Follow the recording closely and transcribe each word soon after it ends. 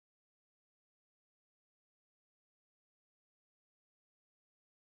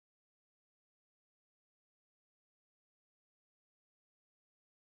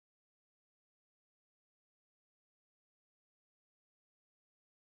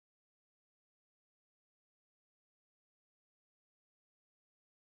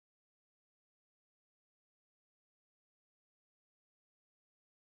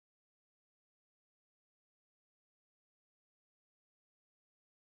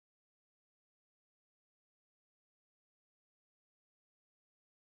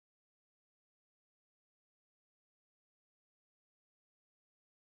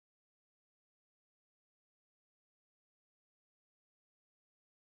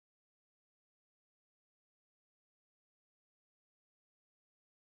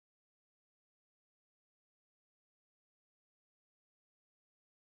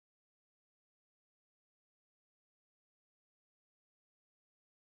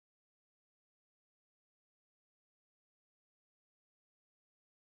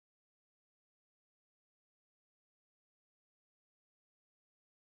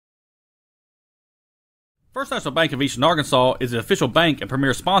First National Bank of Eastern Arkansas is the official bank and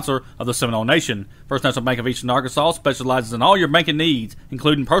premier sponsor of the Seminole Nation. First National Bank of Eastern Arkansas specializes in all your banking needs,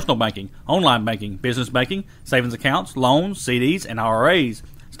 including personal banking, online banking, business banking, savings accounts, loans, CDs, and IRAs.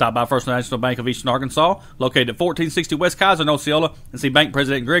 Stop by First National Bank of Eastern Arkansas, located at 1460 West Kaiser in Osceola, and see Bank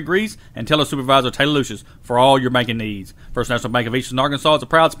President Greg Reese and Teller Supervisor Taylor Lucius for all your banking needs. First National Bank of Eastern Arkansas is a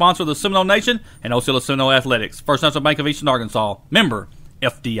proud sponsor of the Seminole Nation and Osceola Seminole Athletics. First National Bank of Eastern Arkansas, member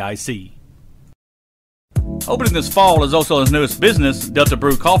FDIC. Opening this fall is Osceola's newest business, Delta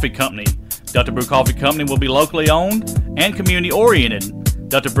Brew Coffee Company. Delta Brew Coffee Company will be locally owned and community-oriented.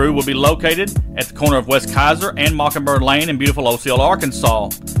 Delta Brew will be located at the corner of West Kaiser and Mockingbird Lane in beautiful Osceola, Arkansas.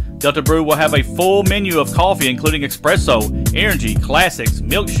 Delta Brew will have a full menu of coffee including espresso, energy, classics,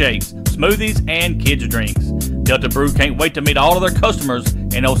 milkshakes, smoothies, and kids' drinks. Delta Brew can't wait to meet all of their customers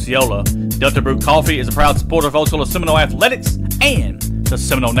in Osceola. Delta Brew Coffee is a proud supporter of Osceola Seminole Athletics and the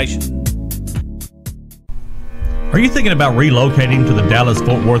Seminole Nation. Are you thinking about relocating to the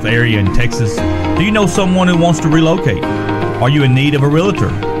Dallas-Fort Worth area in Texas? Do you know someone who wants to relocate? Are you in need of a realtor?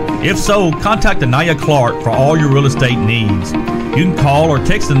 If so, contact Anaya Clark for all your real estate needs. You can call or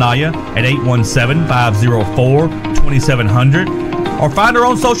text Anaya at 817-504-2700 or find her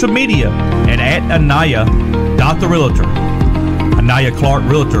on social media at @Anaya.therealtor. Anaya Clark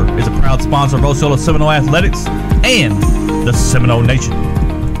Realtor is a proud sponsor of Osceola Seminole Athletics and the Seminole Nation.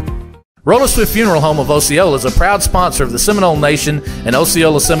 Roller Swift Funeral Home of Osceola is a proud sponsor of the Seminole Nation and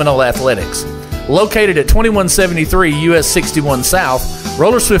Osceola Seminole Athletics. Located at 2173 US 61 South,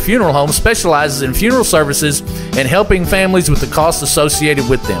 Roller Swift Funeral Home specializes in funeral services and helping families with the costs associated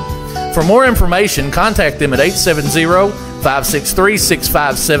with them. For more information, contact them at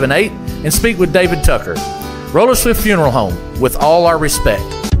 870-563-6578 and speak with David Tucker. Roller Swift Funeral Home, with all our respect.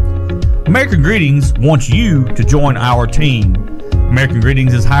 American Greetings wants you to join our team. American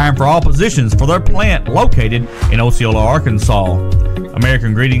Greetings is hiring for all positions for their plant located in Osceola, Arkansas.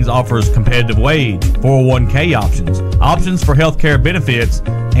 American Greetings offers competitive wage, 401k options for health care benefits,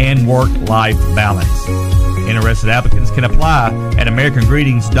 and work-life balance. Interested applicants can apply at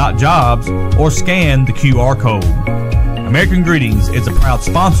americangreetings.jobs or scan the QR code. American Greetings is a proud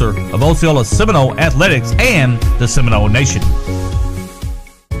sponsor of Osceola Seminole Athletics and the Seminole Nation.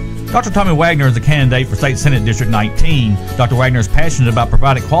 Dr. Tommy Wagner is a candidate for State Senate District 19. Dr. Wagner is passionate about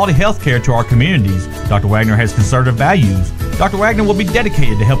providing quality health care to our communities. Dr. Wagner has conservative values. Dr. Wagner will be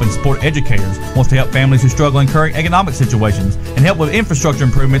dedicated to helping support educators, wants to help families who struggle in current economic situations, and help with infrastructure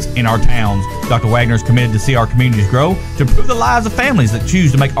improvements in our towns. Dr. Wagner is committed to see our communities grow, to improve the lives of families that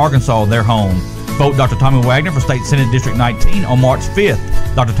choose to make Arkansas their home. Vote Dr. Tommy Wagner for State Senate District 19 on March 5th.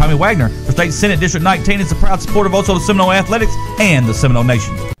 Dr. Tommy Wagner for State Senate District 19 is a proud supporter of Osceola Seminole Athletics and the Seminole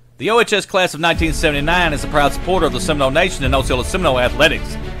Nation. The OHS Class of 1979 is a proud supporter of the Seminole Nation and Osceola Seminole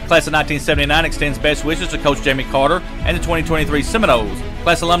Athletics. Class of 1979 extends best wishes to Coach Jamie Carter and the 2023 Seminoles.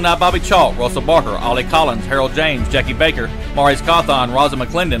 Class alumni Bobby Chalk, Russell Barker, Ollie Collins, Harold James, Jackie Baker, Maurice Cawthon, Rosa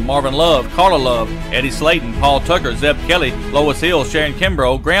McClendon, Marvin Love, Carla Love, Eddie Slayton, Paul Tucker, Zeb Kelly, Lois Hill, Sharon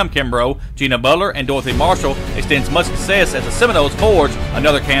Kimbrough, Graham Kimbrough, Gina Butler, and Dorothy Marshall extends much success as the Seminoles forge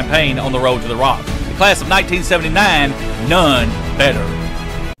another campaign on the road to the Rock. The Class of 1979, none better.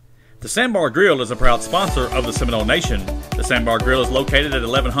 The Sandbar Grill is a proud sponsor of the Seminole Nation. The Sandbar Grill is located at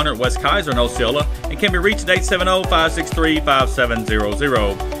 1100 West Kaiser in Osceola and can be reached at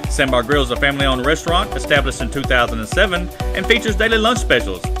 870-563-5700. Sandbar Grill is a family-owned restaurant established in 2007 and features daily lunch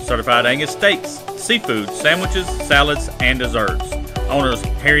specials, certified Angus steaks, seafood, sandwiches, salads, and desserts. Owners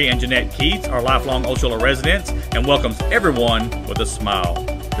Harry and Jeanette Keats are lifelong Osceola residents and welcomes everyone with a smile.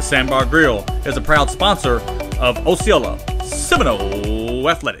 The Sandbar Grill is a proud sponsor of Osceola Seminole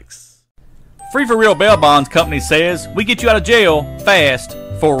Athletics. Free for Real Bail Bonds Company says, we get you out of jail fast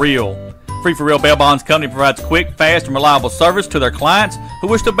for real. Free for Real Bail Bonds Company provides quick, fast, and reliable service to their clients who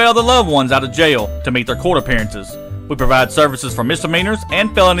wish to bail their loved ones out of jail to meet their court appearances. We provide services for misdemeanors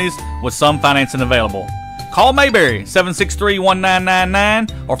and felonies with some financing available. Call Mayberry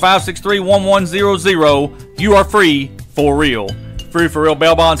 763-1999 or 563-1100. You are free for real. Free for Real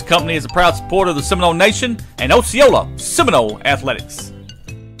Bail Bonds Company is a proud supporter of the Seminole Nation and Osceola Seminole Athletics.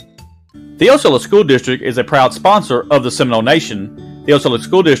 The Osceola School District is a proud sponsor of the Seminole Nation. The Osceola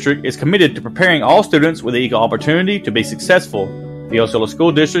School District is committed to preparing all students with equal opportunity to be successful. The Osceola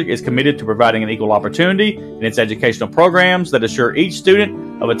School District is committed to providing an equal opportunity in its educational programs that assure each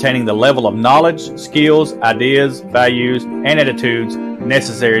student of attaining the level of knowledge, skills, ideas, values, and attitudes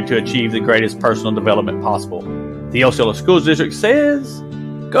necessary to achieve the greatest personal development possible. The Osceola School District says,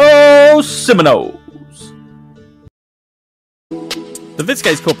 Go Seminoles! The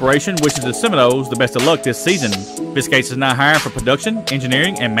Viscase Corporation wishes the Seminoles the best of luck this season. Viscase is now hiring for production,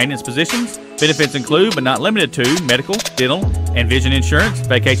 engineering, and maintenance positions. Benefits include, but not limited to, medical, dental, and vision insurance,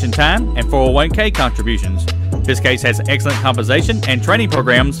 vacation time, and 401k contributions. Viscase has excellent compensation and training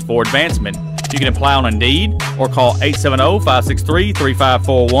programs for advancement. You can apply on Indeed or call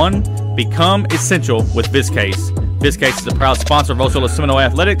 870-563-3541. Become essential with Viscase. Viscase is a proud sponsor of Osceola Seminole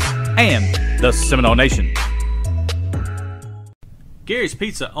Athletics and the Seminole Nation. Gary's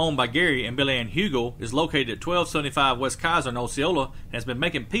Pizza, owned by Gary and Billy Ann Hugel, is located at 1275 West Kaiser in Osceola and has been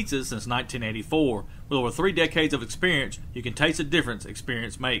making pizzas since 1984. With over 3 decades of experience, you can taste the difference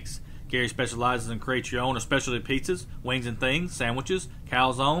experience makes. Gary specializes in create your own specialty pizzas, wings and things, sandwiches,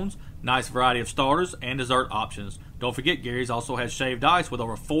 calzones, nice variety of starters, and dessert options. Don't forget, Gary's also has shaved ice with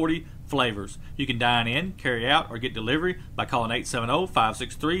over 40 flavors. You can dine in, carry out, or get delivery by calling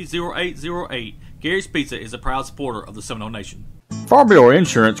 870-563-0808. Gary's Pizza is a proud supporter of the Seminole Nation. Farm Bureau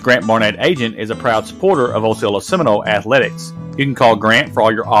Insurance Grant Barnett Agent is a proud supporter of Osceola Seminole Athletics. You can call Grant for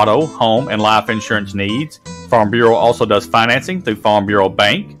all your auto, home, and life insurance needs. Farm Bureau also does financing through Farm Bureau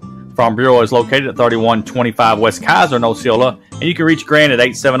Bank. Farm Bureau is located at 3125 West Kaiser in Osceola, and you can reach Grant at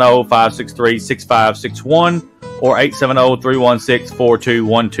 870-563-6561 or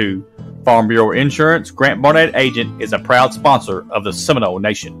 870-316-4212. Farm Bureau Insurance Grant Barnett Agent is a proud sponsor of the Seminole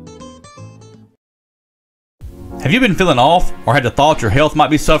Nation. Have you been feeling off or had the thought your health might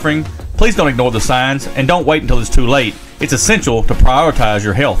be suffering? Please don't ignore the signs and don't wait until it's too late. It's essential to prioritize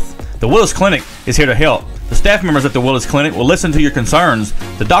your health. The Willis Clinic is here to help. The staff members at the Willis Clinic will listen to your concerns.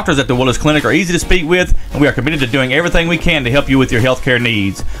 The doctors at the Willis Clinic are easy to speak with, and we are committed to doing everything we can to help you with your healthcare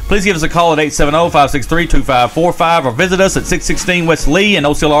needs. Please give us a call at 870-563-2545 or visit us at 616 West Lee in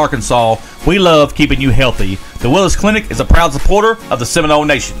Osceola, Arkansas. We love keeping you healthy. The Willis Clinic is a proud supporter of the Seminole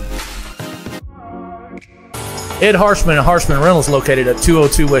Nation. Ed Harshman and Harshman Rentals, located at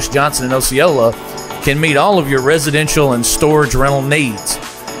 202 West Johnson in Osceola, can meet all of your residential and storage rental needs.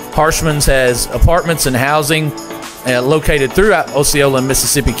 Harshman's has apartments and housing located throughout Osceola and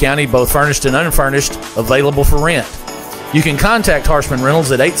Mississippi County, both furnished and unfurnished, available for rent. You can contact Harshman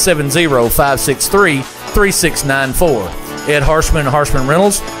Rentals at 870-563-3694. Ed Harshman and Harshman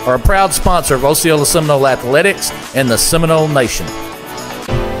Rentals are a proud sponsor of Osceola Seminole Athletics and the Seminole Nation.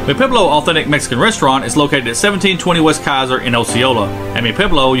 Mi Pueblo Authentic Mexican Restaurant is located at 1720 West Kaiser in Osceola. At Mi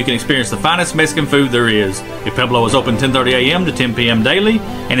Pueblo, you can experience the finest Mexican food there is. Mi Pueblo is open 10:30 a.m. to 10 p.m. daily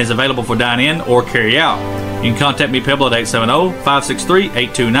and is available for dine-in or carry-out. You can contact Mi Pueblo at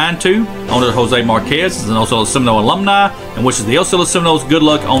 870-563-8292. Owner Jose Marquez is an Osceola Seminole alumni and wishes the Osceola Seminoles good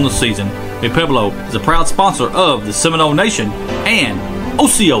luck on the season. Mi Pueblo is a proud sponsor of the Seminole Nation and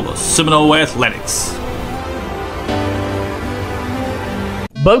Osceola Seminole Athletics.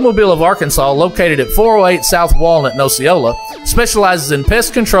 Bugmobile of Arkansas, located at 408 South Walnut in Osceola, specializes in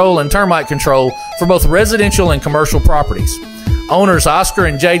pest control and termite control for both residential and commercial properties. Owners Oscar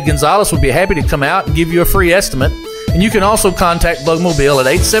and Jade Gonzalez would be happy to come out and give you a free estimate, and you can also contact Bugmobile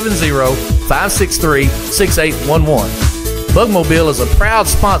at 870-563-6811. Bugmobile is a proud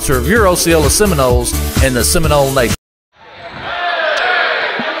sponsor of your Osceola Seminoles and the Seminole Nation.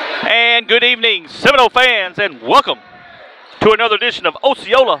 And good evening, Seminole fans, and welcome to another edition of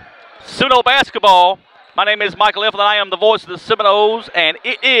Osceola Seminole Basketball. My name is Michael F. and I am the voice of the Seminoles, and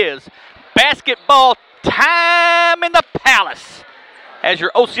it is basketball time in the Palace as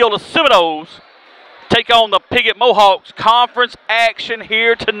your Osceola Seminoles take on the Piggott Mohawks. Conference action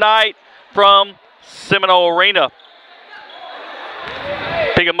here tonight from Seminole Arena.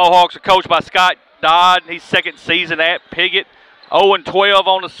 Piggott Mohawks are coached by Scott Dodd. He's second season at Piggott. 0-12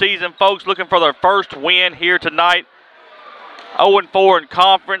 on the season, folks, looking for their first win here tonight. 0-4 in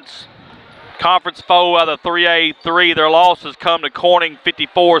conference. Conference foe out of 3A3. Their losses come to Corning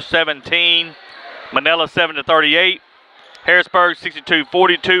 54-17, Manila 7-38, Harrisburg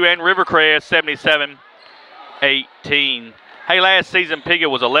 62-42, and Rivercrest 77-18. Hey, last season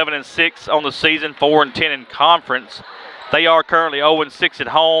Piggott was 11-6 on the season, 4-10 in conference. They are currently 0-6 at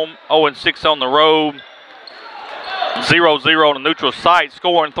home, 0-6 on the road, 0-0 on the neutral site,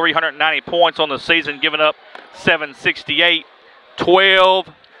 scoring 390 points on the season, giving up 768.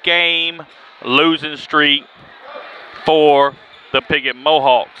 12-game losing streak for the Piggott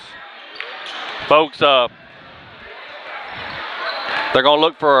Mohawks. Folks, they're going to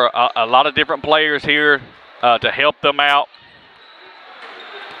look for a lot of different players here to help them out.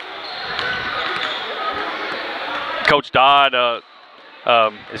 Coach Dodd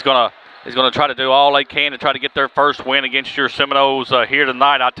is going to try to do all they can to try to get their first win against your Seminoles here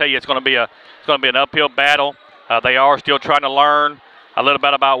tonight. I tell you, it's going to be an uphill battle. They are still trying to learn a little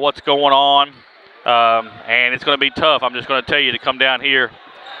bit about what's going on and it's going to be tough. I'm just going to tell you to come down here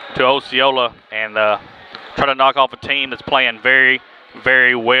to Osceola and try to knock off a team that's playing very,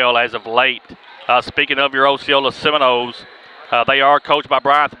 very well as of late. Speaking of your Osceola Seminoles, they are coached by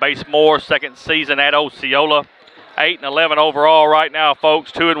Brian Basemore, second season at Osceola. 8-11 overall right now,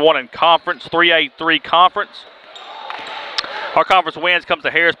 folks. 2-1 in conference, 3-8-3 conference. Our conference wins comes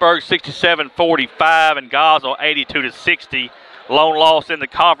to Harrisburg, 67-45, and Gosnell, 82-60. Lone loss in the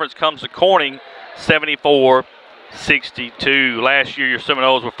conference comes to Corning, 74-62. Last year, your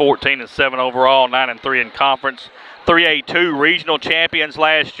Seminoles were 14-7 overall, 9-3 in conference. 3A2 regional champions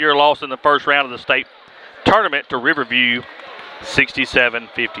last year, lost in the first round of the state tournament to Riverview,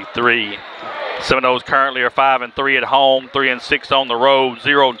 67-53. Seminoles currently are 5-3 at home, 3-6 on the road,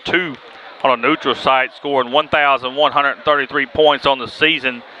 0-2 on a neutral site, scoring 1,133 points on the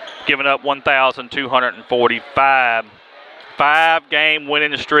season, giving up 1,245. 5-game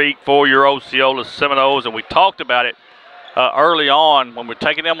winning streak for your Osceola Seminoles, and we talked about it early on when we're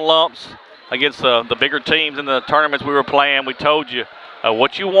taking them lumps against the bigger teams in the tournaments we were playing. We told you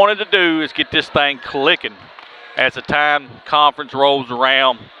what you wanted to do is get this thing clicking as the time conference rolls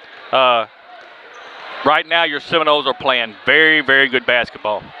around. Right now, your Seminoles are playing very, very good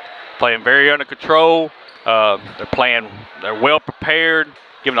basketball. Playing very under control. They're well prepared,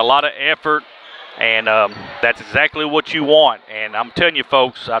 giving a lot of effort, and that's exactly what you want. And I'm telling you,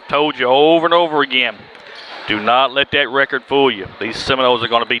 folks, I've told you over and over again, do not let that record fool you. These Seminoles are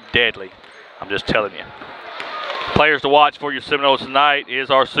going to be deadly. I'm just telling you. Players to watch for your Seminoles tonight is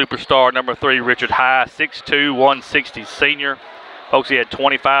our superstar, number 3, Richard High, 6'2", 160 senior. Folks, he had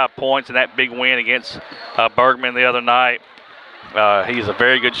 25 points in that big win against Bergman the other night. He's a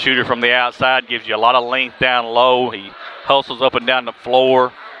very good shooter from the outside, gives you a lot of length down low. He hustles up and down the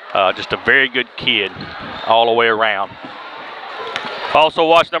floor. Just a very good kid all the way around. Also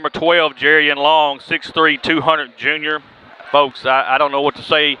watch number 12, Jerry Long, 6'3", 200 junior. Folks, I don't know what to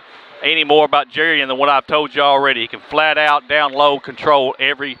say any more about Jerry than what I've told you already. He can flat out, down low, control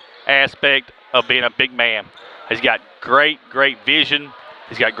every aspect of being a big man. He's got great vision.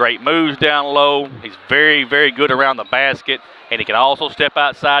 He's got great moves down low. He's very, very good around the basket, and he can also step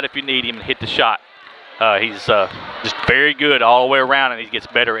outside if you need him and hit the shot. He's just very good all the way around, and he gets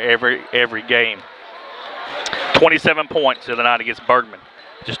better every game. 27 points the other night against Bergman.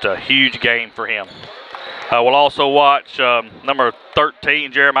 Just a huge game for him. We'll also watch number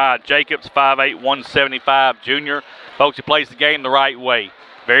 13, Jeremiah Jacobs, 5'8", 175 junior. Folks, he plays the game the right way.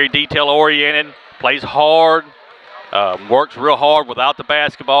 Very detail-oriented, plays hard, works real hard without the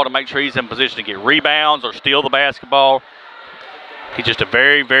basketball to make sure he's in position to get rebounds or steal the basketball. He's just a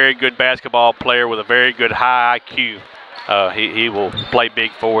very, very good basketball player with a very good high IQ. He will play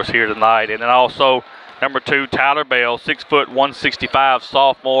big for us here tonight. And then also number 2, Tyler Bell, 6 foot 165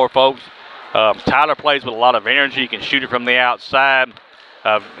 sophomore, folks. Tyler plays with a lot of energy. He can shoot it from the outside.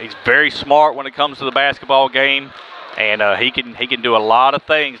 He's very smart when it comes to the basketball game, and he can do a lot of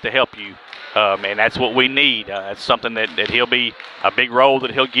things to help you. And that's what we need. That's something that he'll be a big role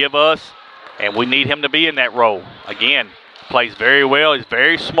that he'll give us, and we need him to be in that role. Again, plays very well. He's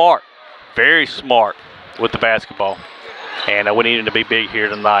very smart with the basketball, and we need him to be big here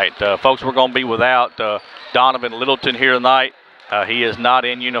tonight. Folks, we're going to be without Donovan Littleton here tonight. He is not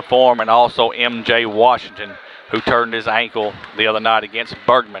in uniform, and also M.J. Washington, who turned his ankle the other night against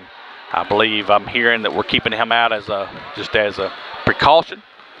Bergman. I believe I'm hearing that we're keeping him out as just as a precaution,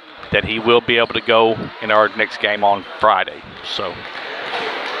 that he will be able to go in our next game on Friday. So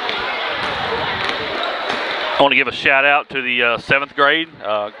I want to give a shout out to the 7th grade.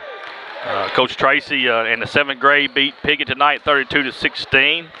 Coach Tracy in the 7th grade beat Piggott tonight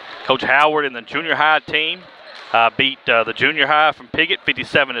 32-16. Coach Howard in the junior high team beat the junior high from Piggott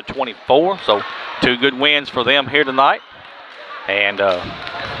 57-24. So 2 good wins for them here tonight. And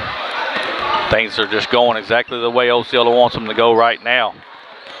things are just going exactly the way Osceola wants them to go right now.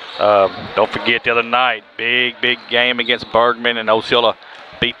 Don't forget the other night, big game against Bergman, and Osceola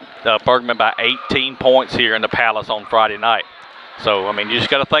beat Bergman by 18 points here in the Palace on Friday night. So I mean, you just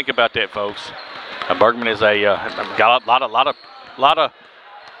got to think about that, folks. Bergman is got a lot of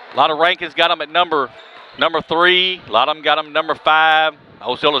rankings. Got them at number 3. A lot of them got them number 5.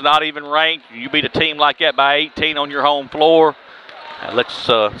 Osceola's not even ranked. You beat a team like that by 18 on your home floor. Let's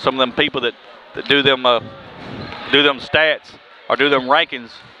some of them people that do them stats or do them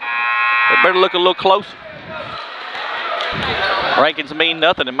rankings, they better look a little closer. Rankings mean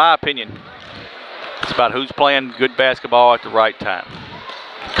nothing, in my opinion. It's about who's playing good basketball at the right time.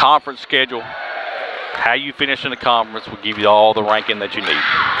 Conference schedule, how you finish in the conference will give you all the ranking that you need.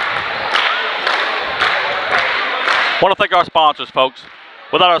 I want to thank our sponsors, folks.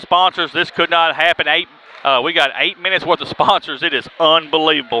 Without our sponsors, this could not happen. We got 8 minutes worth of sponsors. It is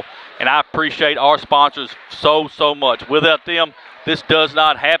unbelievable, and I appreciate our sponsors so much. Without them, this does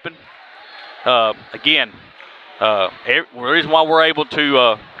not happen. Again, the reason why we're able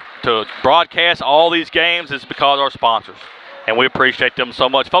to broadcast all these games is because of our sponsors, and we appreciate them so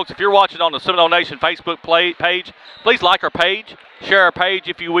much. Folks, if you're watching on the Seminole Nation Facebook page, please like our page, share our page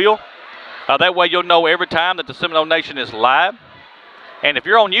if you will. That way you'll know every time that the Seminole Nation is live. And if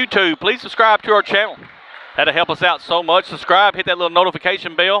you're on YouTube, please subscribe to our channel. That'll help us out so much. Subscribe, hit that little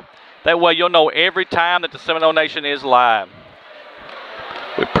notification bell. That way you'll know every time that the Seminole Nation is live.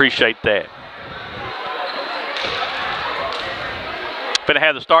 We appreciate that. Going to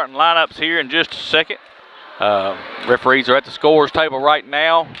have the starting lineups here in just a second. Referees are at the scores table right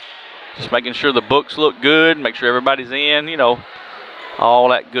now. Just making sure the books look good. Make sure everybody's in, you know, all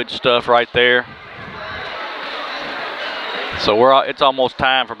that good stuff right there. So it's almost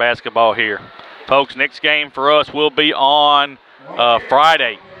time for basketball here. Folks, next game for us will be on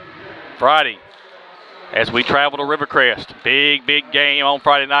Friday. As we travel to Rivercrest. Big game on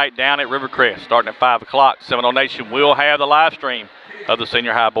Friday night down at Rivercrest, starting at 5 o'clock. Seminole Nation will have the live stream of the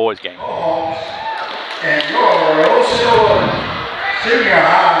senior high boys game. And your Osceola Senior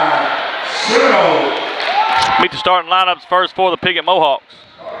High Seminoles. Meet the starting lineups first for the Piggott Mohawks.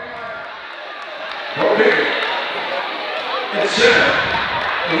 At center,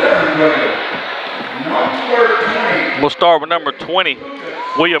 11 player, number 20. We'll start with number 20,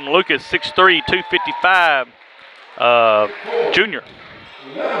 William Lucas, 6'3", 255, junior.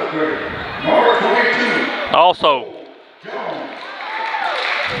 11 player, number 22.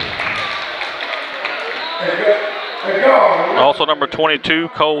 Also, number 22,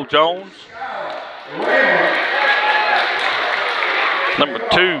 Cole Jones. Number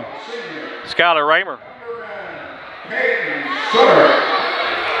 2, Skylar Raymer.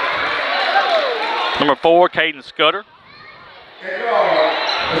 Number 4, Caden Scudder.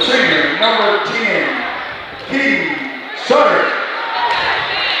 The senior, number 10, Keegan Sutter.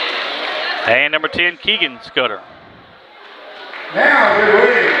 And number 10, Keegan Scudder. Now get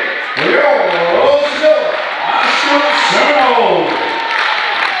ready for your Osceola Seminoles.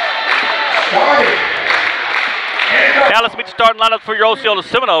 Starting. Now let's meet the starting lineup for your Osceola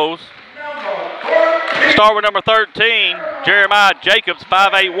Seminoles. Start with number 13, Jeremiah Jacobs,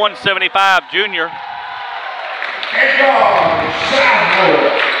 5'8", 175, junior.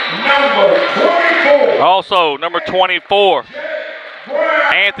 Number 24. Also, number 24,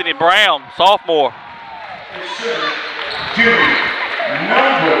 Anthony Brown, sophomore.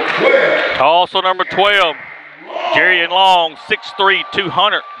 Number 12. Also, number 12, Jerry Long, 6'3",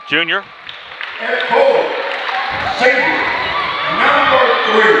 200, junior. At 4, senior, number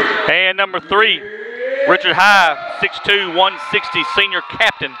 3. And number 3, Richard High, 6'2", 160, senior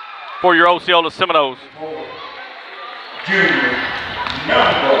captain for your Osceola Seminoles. Junior,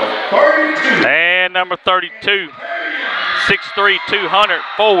 number 32. And number 32, 6'3", 200,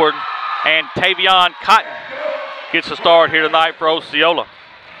 forward, and Tavion Cotton gets the start here tonight for Osceola.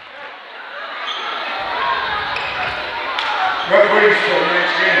 Referees for the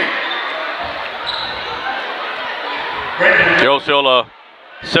next game. The Osceola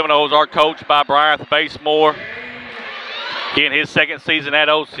Seminoles are coached by Brian Basemore. Again, his second season at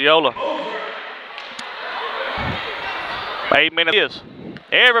Osceola. 8 minutes is.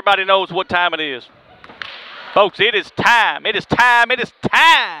 Everybody knows what time it is. Folks, it is time. It is time. It is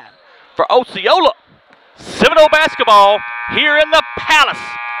time for Osceola Seminole basketball here in the Palace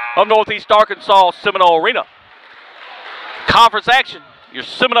of Northeast Arkansas Seminole Arena. Conference action, your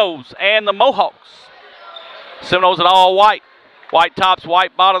Seminoles and the Mohawks. Seminoles in all white. White tops,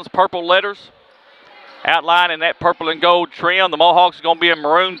 white bottoms, purple letters. Outline in that purple and gold trim. The Mohawks are going to be in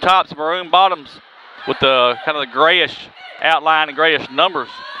maroon tops, maroon bottoms with the kind of the grayish outline and grayish numbers.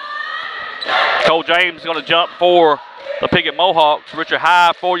 Cole James is going to jump for the Piggott Mohawks. Richard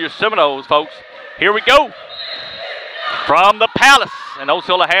High for your Seminoles, folks. Here we go. From the Palace. And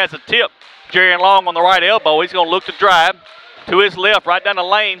Osceola has a tip. Jerry Long on the right elbow. He's going to look to drive. To his left, right down the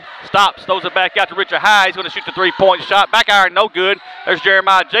lane. Stops, throws it back out to Richard High. He's going to shoot the three-point shot. Back iron, no good. There's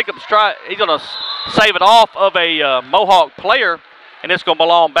Jeremiah Jacobs. He's going to save it off of a Mohawk player, and it's going to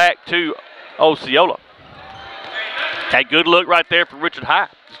belong back to Osceola. A good look right there from Richard High.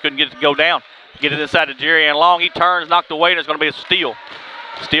 Just couldn't get it to go down. Get it inside to Jerry and Long. He turns, knocked away, and it's going to be a steal.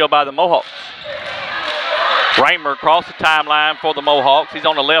 Steal by the Mohawks. Raymer across the timeline for the Mohawks. He's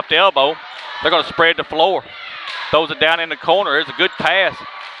on the left elbow. They're going to spread the floor. Throws it down in the corner. There's a good pass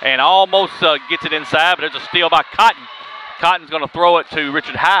and almost gets it inside, but there's a steal by Cotton. Cotton's going to throw it to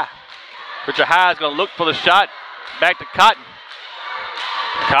Richard High. Richard High is going to look for the shot. Back to Cotton.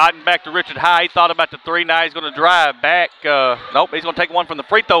 Cotton back to Richard High. He thought about the three. Now he's going to drive back. Nope, he's going to take one from the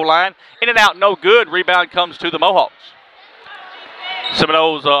free throw line. In and out, no good. Rebound comes to the Mohawks.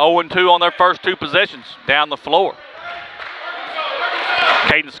 Seminoles 0-2 on their first two possessions down the floor.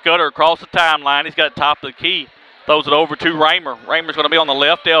 Caden Scudder across the timeline. He's got it top of the key. Throws it over to Raymer. Raymer's going to be on the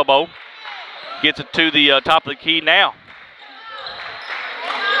left elbow. Gets it to the top of the key now.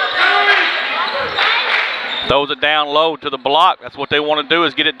 Throws it down low to the block. That's what they want to do,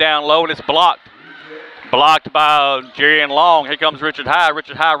 is get it down low, and it's blocked. Blocked by Jerry and Long. Here comes Richard High.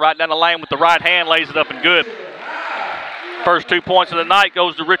 Richard High right down the lane with the right hand, lays it up and good. First 2 points of the night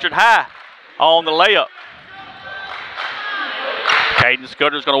goes to Richard High on the layup. Caden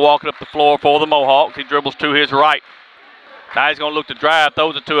Scudder's going to walk it up the floor for the Mohawks. He dribbles to his right. Now he's going to look to drive.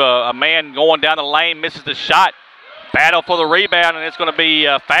 Throws it to a man going down the lane. Misses the shot. Battle for the rebound, and it's going to be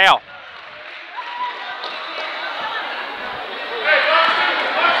a foul.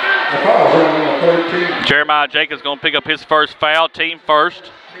 Jeremiah Jacobs going to pick up his first foul, team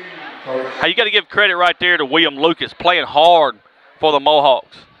first. Hey, you got to give credit right there to William Lucas, playing hard for the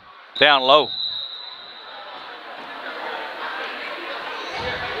Mohawks down low.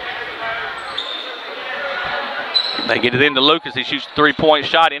 They get it into Lucas. He shoots a three-point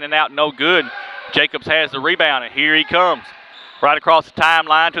shot, in and out, no good. Jacobs has the rebound, and here he comes. Right across the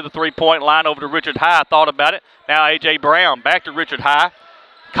timeline to the three-point line over to Richard High. Thought about it. Now A.J. Brown back to Richard High.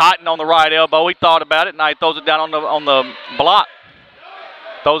 Cotton on the right elbow. He thought about it. Now he throws it down on the block.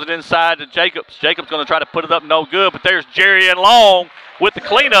 Throws it inside to Jacobs. Jacobs going to try to put it up, no good. But there's Jerry and Long with the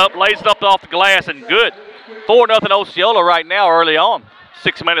cleanup. Lays it up off the glass and good. 4-0 Osceola right now early on.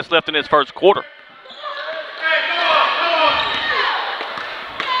 6 minutes left in this first quarter.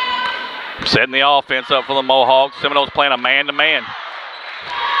 Setting the offense up for the Mohawks. Seminoles playing a man-to-man.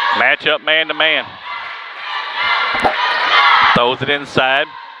 Matchup man-to-man. Throws it inside.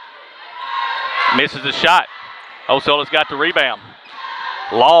 Misses the shot. Osceola's got the rebound.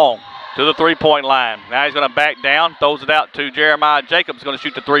 Long to the three-point line. Now he's going to back down. Throws it out to Jeremiah Jacobs. Going to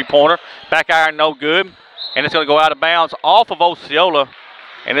shoot the three-pointer. Back iron, no good. And it's going to go out of bounds off of Osceola.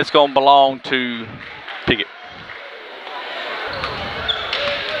 And it's going to belong to Piggott.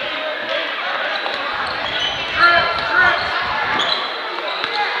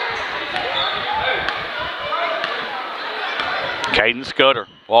 Caden Scudder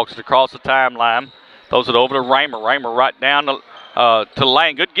walks it across the timeline. Throws it over to Raymer. Raymer right down to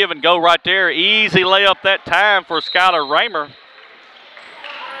lane. Good give and go right there. Easy layup that time for Skylar Raymer.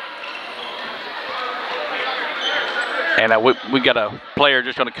 And we got a player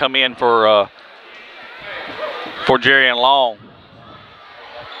just going to come in for Jerry and Long.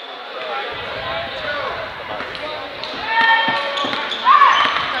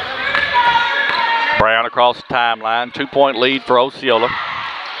 Brown across the timeline. 2-point lead for Osceola.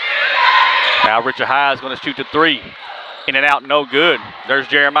 Now Richard High is going to shoot the three. In and out, no good. There's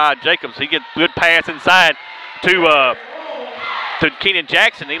Jeremiah Jacobs. He gets good pass inside to Keenan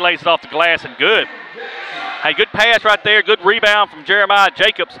Jackson. He lays it off the glass and good. Hey, good pass right there. Good rebound from Jeremiah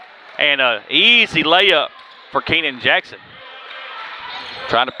Jacobs. And an easy layup for Keenan Jackson.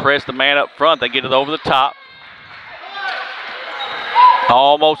 Trying to press the man up front. They get it over the top.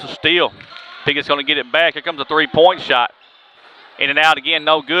 Almost a steal. Piggott's going to get it back. Here comes a three-point shot. In and out again,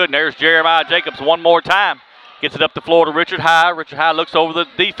 no good. And there's Jeremiah Jacobs one more time. Gets it up the floor to Richard High. Richard High looks over the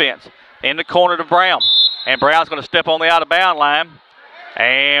defense. In the corner to Brown. And Brown's going to step on the out-of-bound line.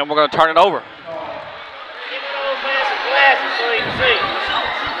 And we're going to turn it over.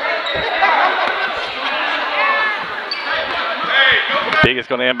 Piggott's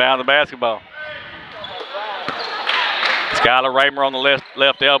going to inbound the basketball. Skylar Raymer on the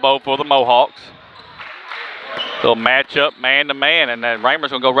left elbow for the Mohawks. Little matchup, man-to-man, and then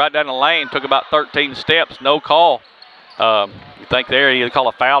Raymer's going to go right down the lane. Took about 13 steps, no call. You think there, either call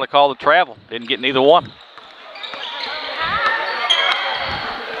a foul or call the travel. Didn't get neither one.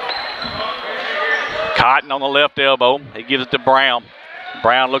 Cotton on the left elbow. He gives it to Brown.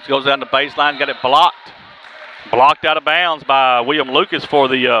 Brown goes down the baseline, got it blocked. Blocked out of bounds by William Lucas for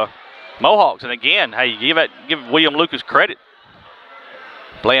the Mohawks. And again, hey, give William Lucas credit.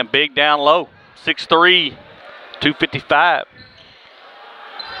 Playing big down low. 6'3", 255.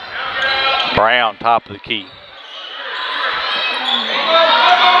 Brown, top of the key.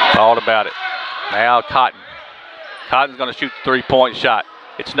 Thought about it. Now Cotton. Cotton's going to shoot the three-point shot.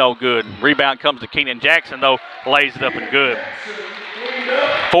 It's no good. Rebound comes to Keenan Jackson, though. Lays it up and good.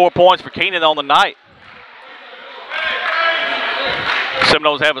 4 points for Keenan on the night.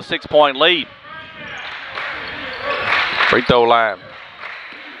 Seminoles have a 6-point lead. Free throw line.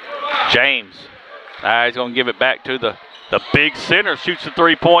 James. He's going to give it back to the The big center shoots a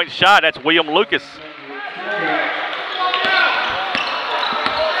three-point shot. That's William Lucas.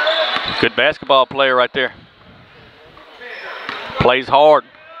 Good basketball player right there. Plays hard.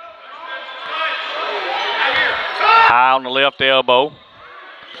 High on the left elbow.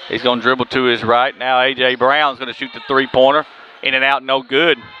 He's going to dribble to his right. Now A.J. Brown's going to shoot the three-pointer. In and out, no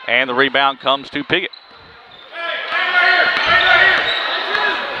good. And the rebound comes to Piggott.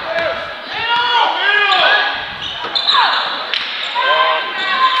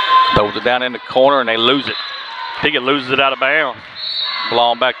 Throws it down in the corner, and they lose it. Piggott loses it out of bounds.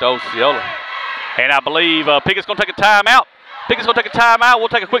 Belong back to Osceola. And I believe Piggott's going to take a timeout. Piggott's going to take a timeout. We'll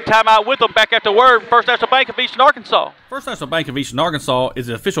take a quick timeout with them. Back after word. First National Bank of Eastern Arkansas. First National Bank of Eastern Arkansas is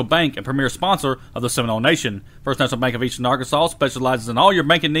the official bank and premier sponsor of the Seminole Nation. First National Bank of Eastern Arkansas specializes in all your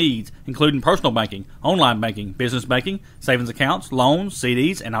banking needs, including personal banking, online banking, business banking, savings accounts, loans,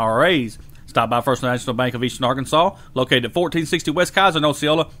 CDs, and IRAs. Stop by First National Bank of Eastern Arkansas, located at 1460 West Kaiser in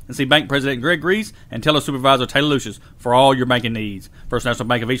Osceola, and see Bank President Greg Reese and Teller Supervisor Taylor Lucius for all your banking needs. First National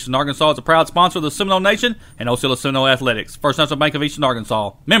Bank of Eastern Arkansas is a proud sponsor of the Seminole Nation and Osceola Seminole Athletics. First National Bank of Eastern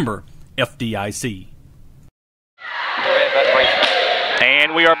Arkansas, member FDIC.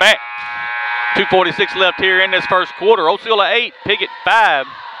 And we are back. 2:46 left here in this first quarter. Osceola 8, Piggott 5.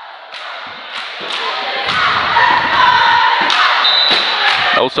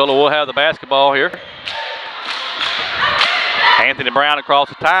 Osceola will have the basketball here. Anthony Brown across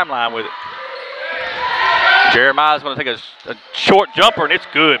the timeline with it. Jeremiah's going to take a short jumper, and it's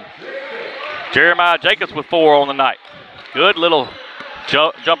good. Jeremiah Jacobs with 4 on the night. Good little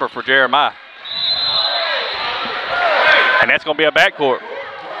jumper for Jeremiah. And that's going to be a backcourt.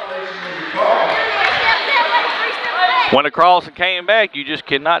 Went across and came back. You just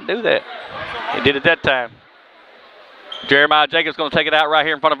cannot do that. He did it that time. Jeremiah Jacobs going to take it out right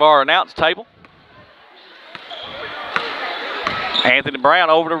here in front of our announce table. Anthony Brown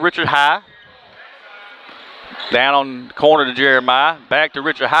over to Richard High. Down on the corner to Jeremiah. Back to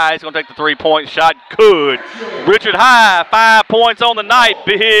Richard High. He's going to take the three-point shot. Good. Richard High, 5 points on the night.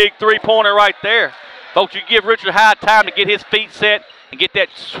 Big three-pointer right there. Folks, you give Richard High time to get his feet set and get that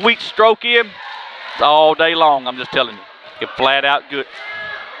sweet stroke in. It's all day long, I'm just telling you. Get flat out good.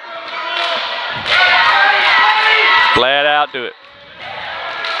 Flat out do it.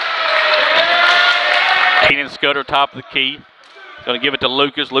 Keenan Scudder, top of the key. Going to give it to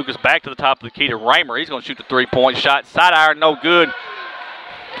Lucas. Lucas back to the top of the key to Raymer. He's going to shoot the three-point shot. Side iron, no good.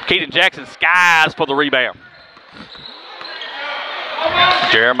 Keaton Jackson skies for the rebound.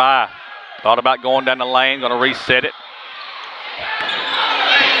 Jeremiah thought about going down the lane. Going to reset it.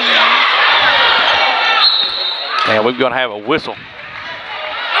 And we're going to have a whistle.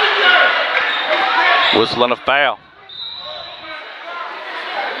 Whistle and a foul.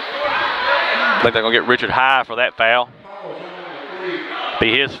 I think they're going to get Richard High for that foul.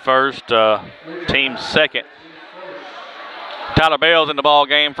 Be his first, team's second. Tyler Bell's in the ball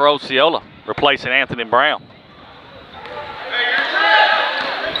game for Osceola, replacing Anthony Brown.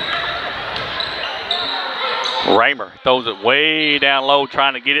 Raymer throws it way down low,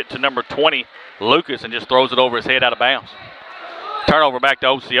 trying to get it to number 20, Lucas, and just throws it over his head out of bounds. Turnover back to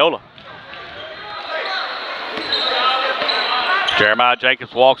Osceola. Jeremiah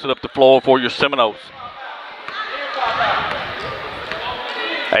Jacobs walks it up the floor for your Seminoles.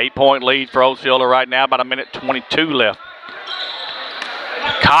 8-point lead for Osceola right now, about 1:22 left.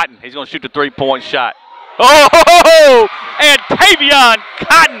 Cotton, he's going to shoot the three-point shot. Oh, and Tavion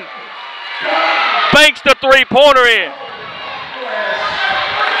Cotton banks the three-pointer in.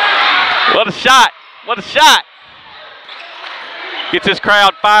 What a shot. What a shot. Gets this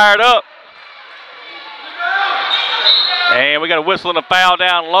crowd fired up. And we got a whistle and a foul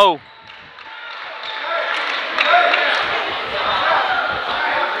down low.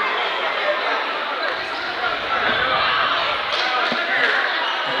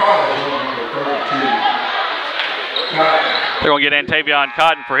 They're going to get Antavion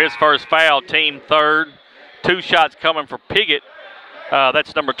Cotton for his first foul, team third. 2 shots coming for Piggott.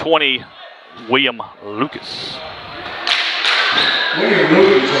 That's number 20, William Lucas. William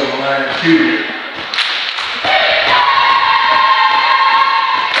Lucas on the line shooting.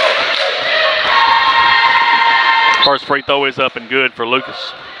 First free throw is up and good for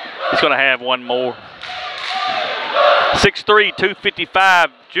Lucas. He's going to have one more. 6'3", 255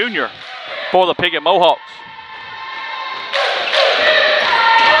 junior for the Piggott Mohawks.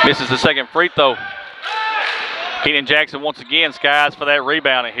 Misses the second free throw. Keenan Jackson once again skies for that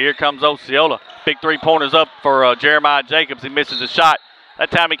rebound, and here comes Osceola. Big three-pointers up for Jeremiah Jacobs. He misses the shot.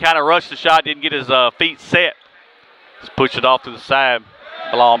 That time he kind of rushed the shot, didn't get his feet set. Just pushed it off to the side.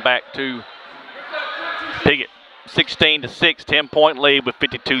 Belong back to Piggott. 16-6, 10-point lead with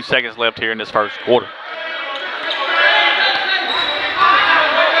 52 seconds left here in this first quarter.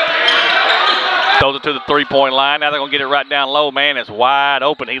 Throws it to the three-point line. Now they're going to get it right down low. Man, it's wide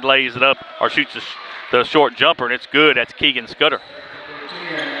open. He lays it up or shoots the short jumper, and it's good. That's Keegan Scudder.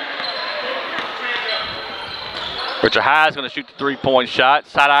 Richard High is going to shoot the three-point shot.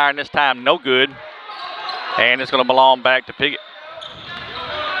 Side iron this time, no good. And it's going to belong back to Piggott.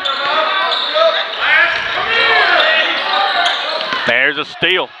 There's a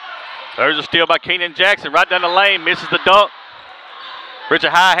steal. There's a steal by Keenan Jackson. Right down the lane, misses the dunk.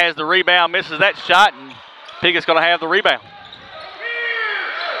 Richard High has the rebound, misses that shot, and Piggott's going to have the rebound.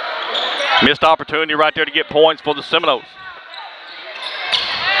 Missed opportunity right there to get points for the Seminoles.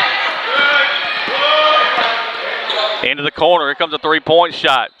 Into the corner, here comes a three-point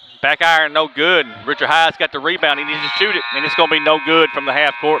shot. Back iron, no good. Richard High's got the rebound. He needs to shoot it, and it's going to be no good from the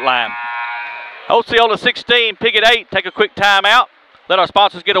half-court line. Osceola 16, Piggott 8. Take a quick timeout. Let our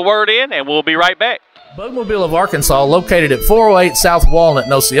sponsors get a word in, and we'll be right back. Bugmobile of Arkansas, located at 408 South Walnut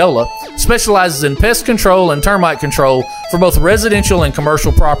in Osceola, specializes in pest control and termite control for both residential and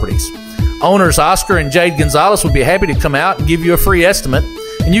commercial properties. Owners Oscar and Jade Gonzalez would be happy to come out and give you a free estimate,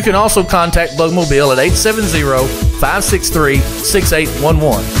 and you can also contact Bugmobile at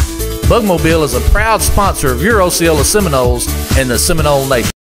 870-563-6811. Bugmobile is a proud sponsor of your Osceola Seminoles and the Seminole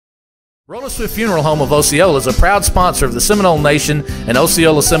Nation. Roller Swift Funeral Home of Osceola is a proud sponsor of the Seminole Nation and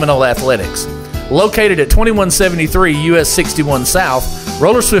Osceola Seminole Athletics. Located at 2173 US 61 South,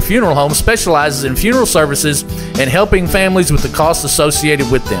 Roller Swift Funeral Home specializes in funeral services and helping families with the costs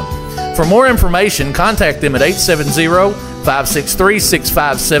associated with them. For more information, contact them at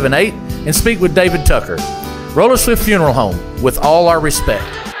 870-563-6578 and speak with David Tucker. Roller Swift Funeral Home, with all our respect.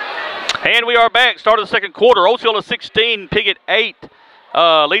 And we are back. Start of the second quarter. Osceola 16, Piggott 8.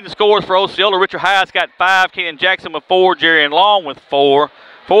 Leading scores for Osceola, Richard High's got 5, Keenan Jackson with 4, Jerry and Long with 4.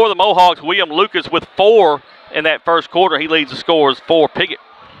 For the Mohawks, William Lucas with 4 in that first quarter. He leads the scores for Piggott.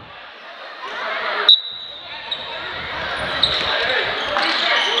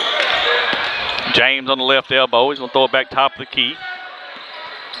 James on the left elbow. He's going to throw it back top of the key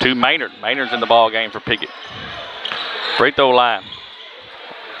to Maynard. Maynard's in the ball game for Piggott. Free throw line.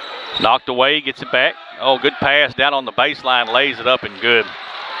 Knocked away, gets it back. Oh, good pass down on the baseline, lays it up and good.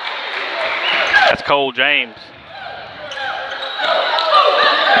 That's Cole James.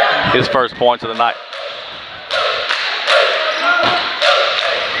 His first points of the night.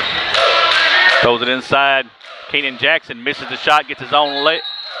 Throws it inside. Keenan Jackson misses the shot, gets his own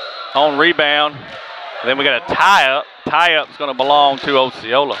rebound. And then we got a tie-up. Tie-up is going to belong to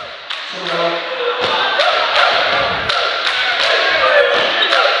Osceola.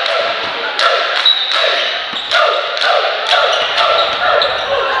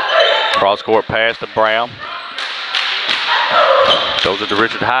 Cross-court pass to Brown. Throws it to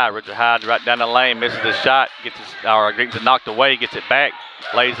Richard High. Richard High right down the lane, misses the shot, gets it knocked away, gets it back,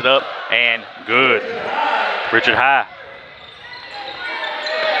 lays it up, and good. Richard High.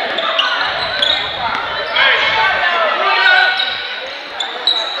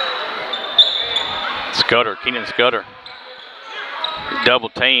 Scudder, Keenan Scudder. Double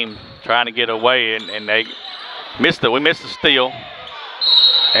team trying to get away, and we missed the steal.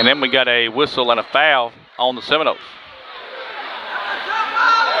 And then we got a whistle and a foul on the Seminoles.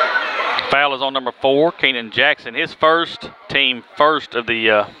 Foul is on number 4, Keenan Jackson. His first, team first of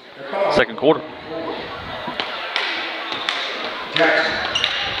the second quarter.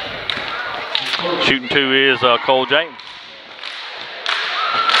 Shooting 2 is Cole James.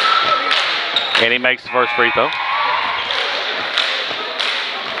 And he makes the first free throw.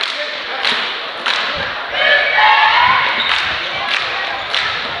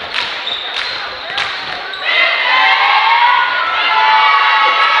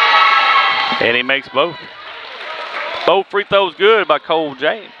 And he makes both. Both free throws good by Cole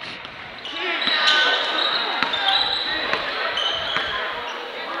James.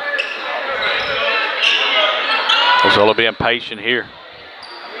 Osceola being patient here.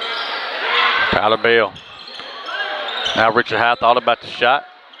 Tyler Bell. Now Richard High thought about the shot.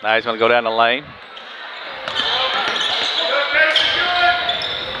 Now he's going to go down the lane.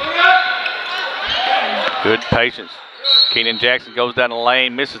 Good patience. Keenan Jackson goes down the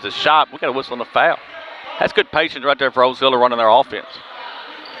lane, misses the shot. We got a whistle on the foul. That's good patience right there for Osceola running their offense.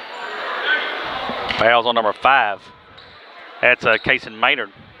 Foul's on number 5. That's Kason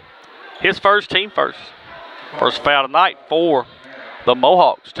Maynard. His first, team first. First foul tonight for the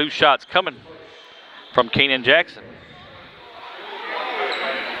Mohawks. 2 shots coming from Keenan Jackson.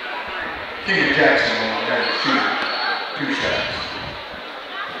 Keenan Jackson on 2 shots.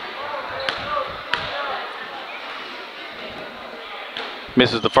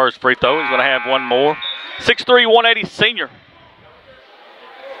 Misses the first free throw. He's going to have one more. 6'3", 180 senior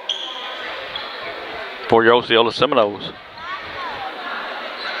for your Osceola Seminoles.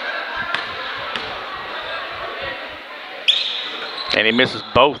 And he misses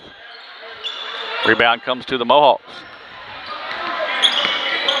both. Rebound comes to the Mohawks.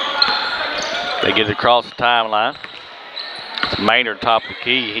 They get it across the timeline. It's Maynard top of the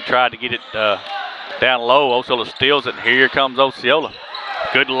key. He tried to get it down low. Osceola steals it. Here comes Osceola.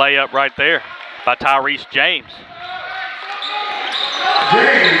 Good layup right there by Tyrese James.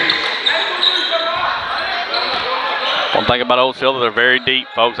 One thing about Osceola, they're very deep,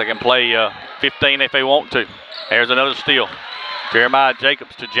 folks. They can play 15 if they want to. There's another steal. Jeremiah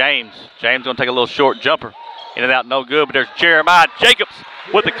Jacobs to James. James going to take a little short jumper. In and out, no good, but there's Jeremiah Jacobs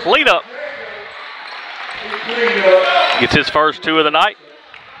with the cleanup. Gets his first two of the night.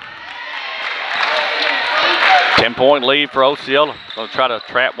 10-point lead for Osceola. Going to try to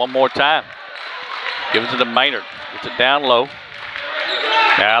trap one more time. Gives it to Maynard. Gets it down low.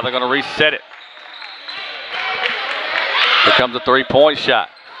 Now they're going to reset it. Here comes a three-point shot.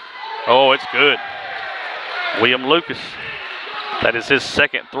 Oh, it's good. William Lucas. That is his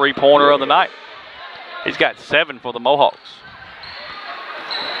second three-pointer of the night. He's got 7 for the Mohawks.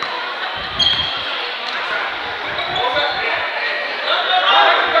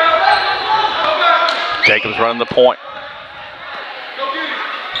 Jacobs running the point.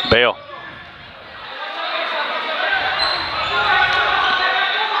 Bell.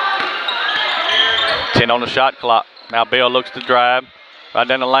 Ten on the shot clock. Now Bell looks to drive. Right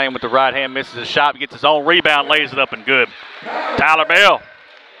down the lane with the right hand, misses his shot, gets his own rebound, lays it up and good. Tyler Bell.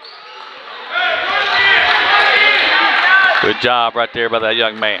 Good job right there by that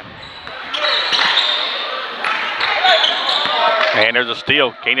young man. And there's a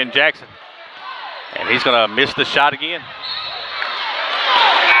steal, Keenan Jackson. And he's going to miss the shot again.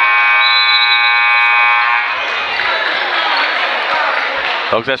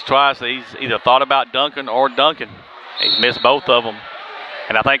 Folks, that's twice that he's either thought about dunking or dunking. He's missed both of them.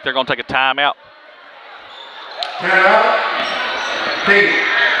 And I think they're going to take a timeout.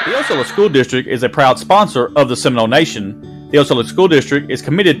 The Osceola School District is a proud sponsor of the Seminole Nation. The Osceola School District is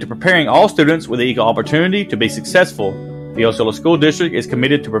committed to preparing all students with an equal opportunity to be successful. The Osceola School District is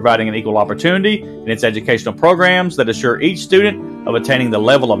committed to providing an equal opportunity in its educational programs that assure each student of attaining the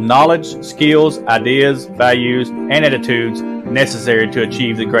level of knowledge, skills, ideas, values, and attitudes necessary to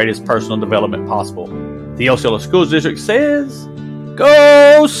achieve the greatest personal development possible. The Osceola School District says,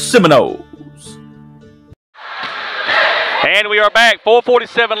 go Seminoles! And we are back.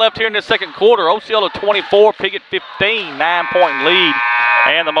 4:47 left here in the second quarter. Osceola 24, Piggott 15, 9-point lead.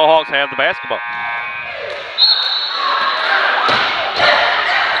 And the Mohawks have the basketball.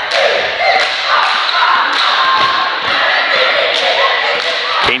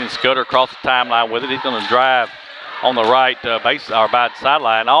 Keenan Scudder across the timeline with it. He's going to drive on the right base or by the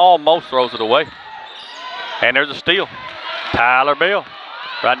sideline. Almost throws it away. And there's a steal. Tyler Bell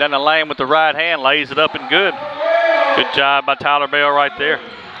right down the lane with the right hand, lays it up and good. Good job by Tyler Bell right there.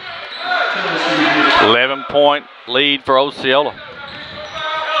 11-point lead for Osceola.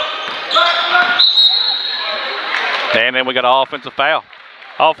 And then we got an offensive foul.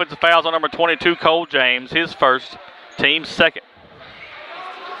 Offensive fouls on number 22, Cole James, his first, team second.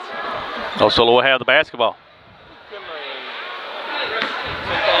 Osceola will have the basketball.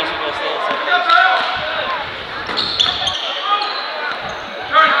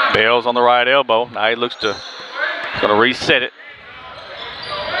 Bell's on the right elbow. Now he looks to going to reset it.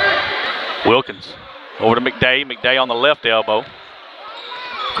 Wilkins over to McDay. McDay on the left elbow.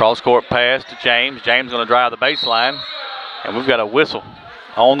 Cross-court pass to James. James going to drive the baseline. And we've got a whistle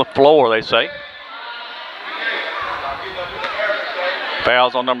on the floor, they say.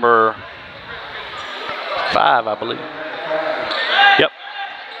 Fouls on number 5, I believe. Yep.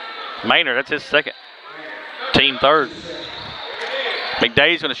 Maynard, that's his second. Team third.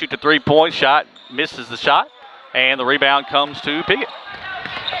 McDay's going to shoot the three-point shot. Misses the shot. And the rebound comes to Piggott.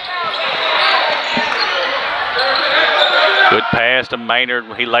 Good pass to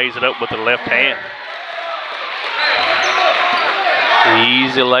Maynard. He lays it up with the left hand.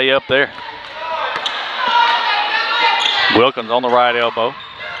 Easy layup there. Wilkins on the right elbow.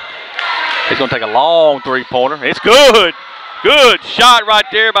 He's going to take a long three-pointer. It's good. Good shot right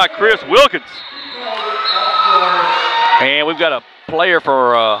there by Chris Wilkins. And we've got a player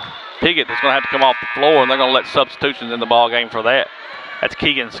for Piggott that's going to have to come off the floor, and they're going to let substitutions in the ball game for that. That's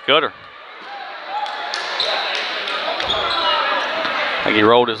Keegan Scudder. I think he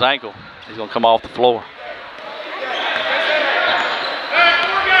rolled his ankle. He's going to come off the floor.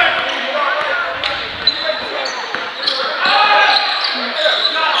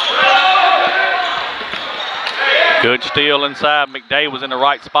 Good steal inside. McDay was in the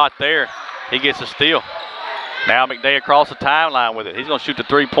right spot there. He gets a steal. Now McDay across the timeline with it. He's going to shoot the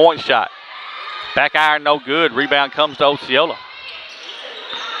three-point shot. Back iron, no good. Rebound comes to Osceola.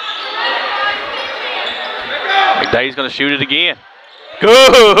 McDay's going to shoot it again.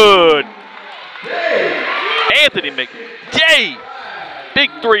 Good. Anthony McDay.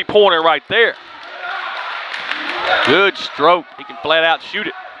 Big three-pointer right there. Good stroke. He can flat out shoot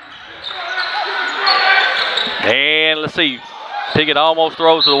it. And let's see. Piggott almost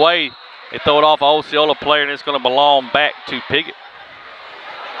throws it away. They throw it off an Osceola player, and it's going to belong back to Piggott.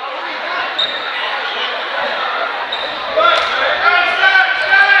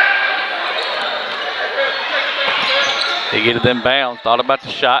 He get it then bounds. Thought about the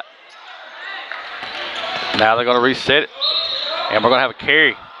shot. Now they're going to reset it. And we're going to have a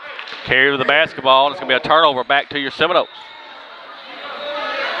carry. Carry to the basketball, and it's going to be a turnover back to your Seminoles.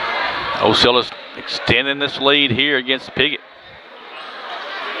 Osceola's extending this lead here against Piggott.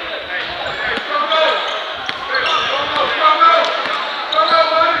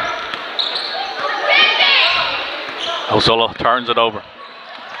 Osceola turns it over.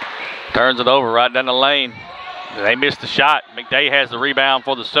 Turns it over right down the lane. They missed the shot. McDay has the rebound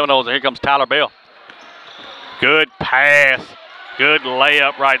for the Seminoles, and here comes Tyler Bell. Good pass. Good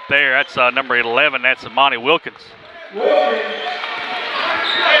layup right there. That's number 11. That's Monty Wilkins.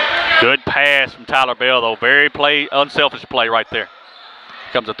 Good pass from Tyler Bell, though. Very unselfish play right there.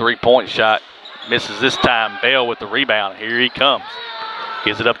 Here comes a three-point shot. Misses this time. Bell with the rebound. Here he comes.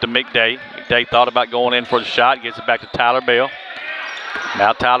 Gives it up to McDay. McDay thought about going in for the shot. Gives it back to Tyler Bell.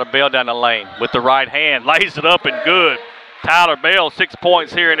 Now Tyler Bell down the lane with the right hand. Lays it up and good. Tyler Bell, 6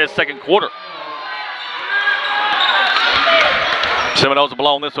 points here in this second quarter. Seminoles will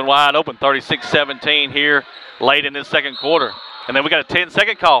blow this one wide open. 36-17 here late in this second quarter. And then we got a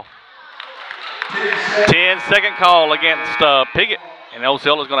 10-second call. 10-second call against Piggott. And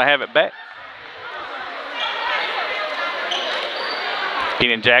Osceola's going to have it back.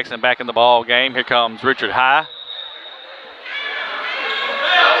 Keenan Jackson back in the ball game. Here comes Richard High.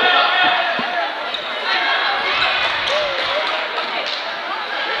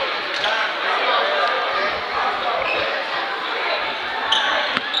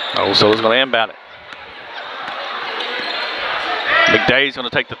 Osceola's going to inbound it. McDay's going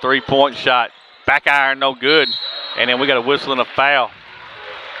to take the three-point shot. Back iron, no good. And then we got a whistle and a foul.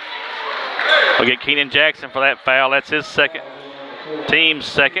 We'll get Keenan Jackson for that foul. That's his second. Team's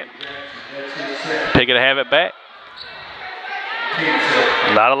second. Piggott to have it back.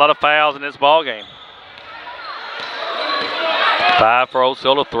 Not a lot of fouls in this ball game. 5 for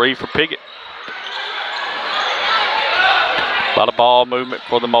Osceola, 3 for Piggott. A lot of ball movement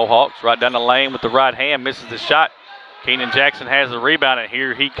for the Mohawks. Right down the lane with the right hand. Misses the shot. Keenan Jackson has the rebound, and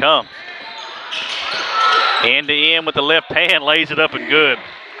here he comes. End to end with the left hand. Lays it up and good.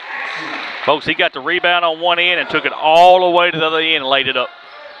 Folks, he got the rebound on one end and took it all the way to the other end and laid it up.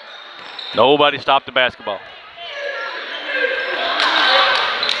 Nobody stopped the basketball.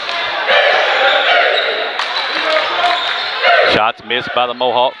 Shots missed by the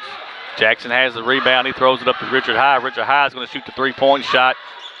Mohawks. Jackson has the rebound. He throws it up to Richard High. Richard High is going to shoot the three-point shot.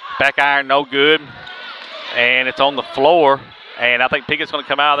 Back iron, no good. And it's on the floor. And I think Piggott's going to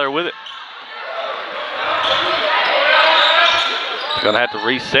come out of there with it. Going to have to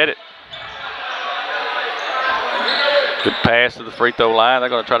reset it. Good pass to the free throw line. They're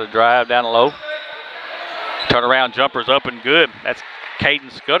going to try to drive down low. Turnaround jumper's up and good. That's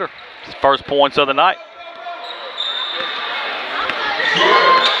Caden Scudder. His first points of the night.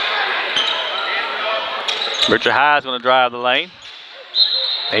 Richard High is going to drive the lane.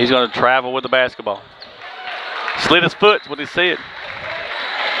 He's going to travel with the basketball. Slid his foot, what he said.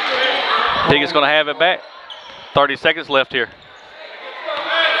 Piggott's going to have it back. 30 seconds left here.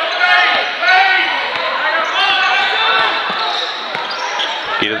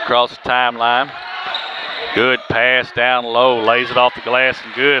 Get it across the timeline. Good pass down low. Lays it off the glass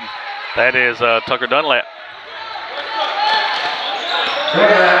and good. That is Tucker Dunlap.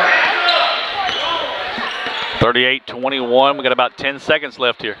 Dunlap. 38-21. We got about 10 seconds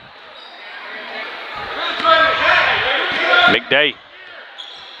left here. McDay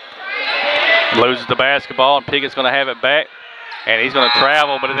loses the basketball, and Piggott's going to have it back. And he's going to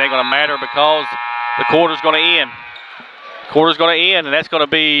travel, but it ain't going to matter because the quarter's going to end. Quarter's going to end, and that's going to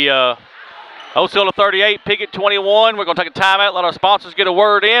be Osceola 38, Piggott 21. We're going to take a timeout, let our sponsors get a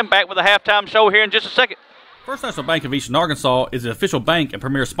word in. Back with the halftime show here in just a second. First National Bank of Eastern Arkansas is the official bank and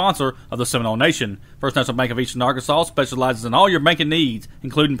premier sponsor of the Seminole Nation. First National Bank of Eastern Arkansas specializes in all your banking needs,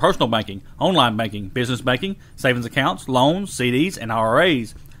 including personal banking, online banking, business banking, savings accounts, loans, CDs, and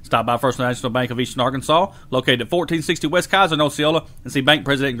IRAs. Stop by First National Bank of Eastern Arkansas, located at 1460 West Kaiser in Osceola, and see Bank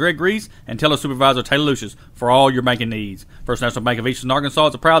President Greg Reese and Teller Supervisor Taylor Lucius for all your banking needs. First National Bank of Eastern Arkansas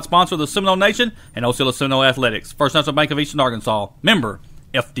is a proud sponsor of the Seminole Nation and Osceola Seminole Athletics. First National Bank of Eastern Arkansas, member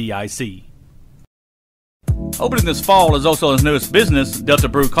FDIC. Opening this fall is Osceola's newest business, Delta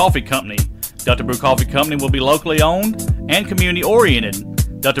Brew Coffee Company. Delta Brew Coffee Company will be locally owned and community-oriented.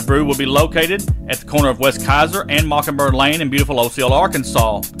 Delta Brew will be located at the corner of West Kaiser and Mockingbird Lane in beautiful Osceola,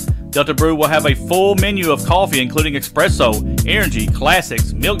 Arkansas. Delta Brew will have a full menu of coffee including espresso, energy,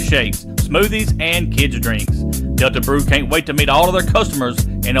 classics, milkshakes, smoothies, and kids' drinks. Delta Brew can't wait to meet all of their customers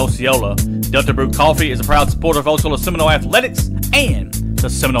in Osceola. Delta Brew Coffee is a proud supporter of Osceola Seminole Athletics and the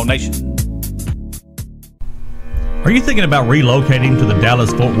Seminole Nation. Are you thinking about relocating to the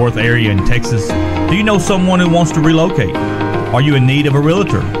Dallas-Fort Worth area in Texas? Do you know someone who wants to relocate? Are you in need of a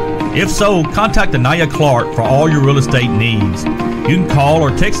realtor? If so, contact Anaya Clark for all your real estate needs. You can call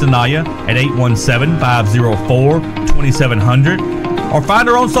or text Anaya at 817-504-2700 or find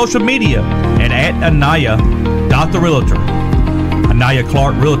her on social media at @Anaya.therealtor. Anaya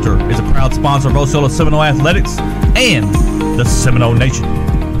Clark Realtor is a proud sponsor of Osceola Seminole Athletics and the Seminole Nation.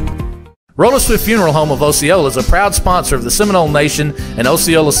 Roller Swift Funeral Home of Osceola is a proud sponsor of the Seminole Nation and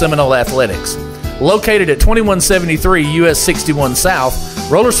Osceola Seminole Athletics. Located at 2173 US 61 South,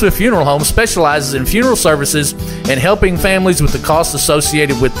 Roller Swift Funeral Home specializes in funeral services and helping families with the costs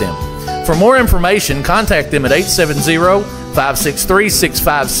associated with them. For more information, contact them at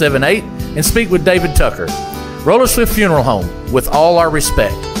 870-563-6578 and speak with David Tucker. Roller Swift Funeral Home, with all our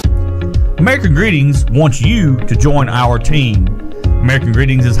respect. American Greetings wants you to join our team. American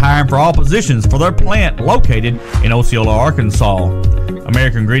Greetings is hiring for all positions for their plant located in Osceola, Arkansas.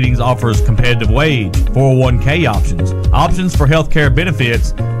 American Greetings offers competitive wage, 401k options for health care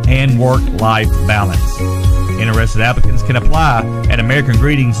benefits, and work-life balance. Interested applicants can apply at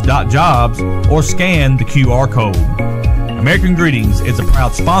americangreetings.jobs or scan the QR code. American Greetings is a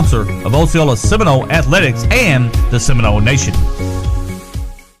proud sponsor of Osceola Seminole Athletics and the Seminole Nation.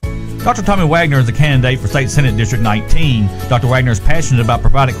 Dr. Tommy Wagner is a candidate for State Senate District 19. Dr. Wagner is passionate about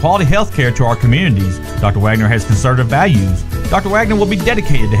providing quality health care to our communities. Dr. Wagner has conservative values. Dr. Wagner will be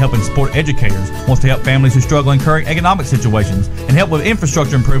dedicated to helping support educators, wants to help families who struggle in current economic situations, and help with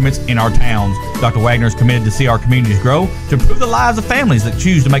infrastructure improvements in our towns. Dr. Wagner is committed to see our communities grow, to improve the lives of families that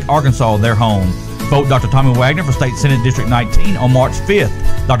choose to make Arkansas their home. Vote Dr. Tommy Wagner for State Senate District 19 on March 5th.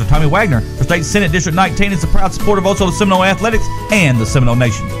 Dr. Tommy Wagner for State Senate District 19 is a proud supporter of Osceola Seminole Athletics and the Seminole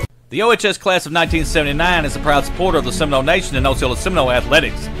Nation. The OHS class of 1979 is a proud supporter of the Seminole Nation and Osceola Seminole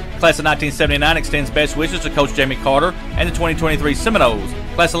Athletics. Class of 1979 extends best wishes to Coach Jamie Carter and the 2023 Seminoles.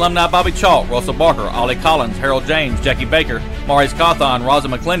 Class alumni Bobby Chalk, Russell Barker, Ollie Collins, Harold James, Jackie Baker, Maurice Cawthon, Rosa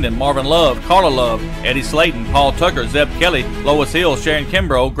McClendon, Marvin Love, Carla Love, Eddie Slayton, Paul Tucker, Zeb Kelly, Lois Hill, Sharon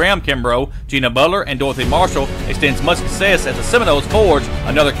Kimbrough, Graham Kimbrough, Gina Butler, and Dorothy Marshall extends much success as the Seminoles forge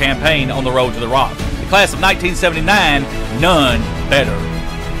another campaign on the road to the Rock. The class of 1979, none better.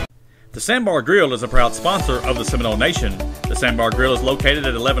 The Sandbar Grill is a proud sponsor of the Seminole Nation. The Sandbar Grill is located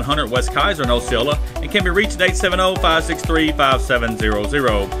at 1100 West Kaiser in Osceola and can be reached at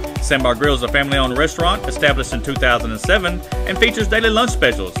 870-563-5700. Sandbar Grill is a family-owned restaurant established in 2007 and features daily lunch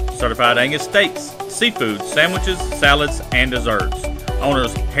specials, certified Angus steaks, seafood, sandwiches, salads, and desserts.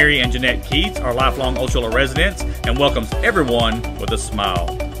 Owners Harry and Jeanette Keats are lifelong Osceola residents and welcomes everyone with a smile.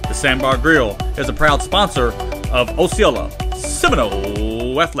 The Sandbar Grill is a proud sponsor of Osceola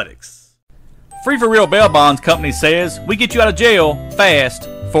Seminole Athletics. Free for Real Bail Bonds Company says, we get you out of jail fast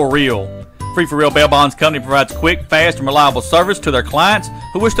for real. Free for Real Bail Bonds Company provides quick, fast, and reliable service to their clients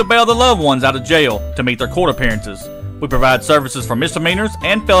who wish to bail their loved ones out of jail to meet their court appearances. We provide services for misdemeanors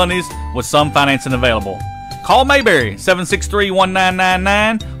and felonies with some financing available. Call Mayberry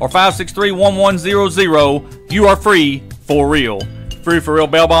 763-1999 or 563-1100. You are free for real. Free for Real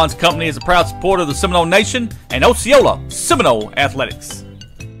Bail Bonds Company is a proud supporter of the Seminole Nation and Osceola Seminole Athletics.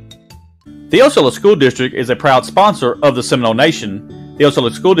 The Osceola School District is a proud sponsor of the Seminole Nation. The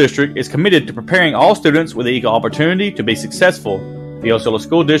Osceola School District is committed to preparing all students with equal opportunity to be successful. The Osceola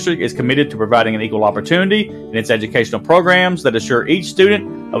School District is committed to providing an equal opportunity in its educational programs that assure each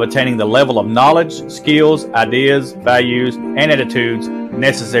student of attaining the level of knowledge, skills, ideas, values, and attitudes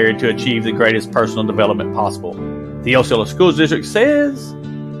necessary to achieve the greatest personal development possible. The Osceola School District says,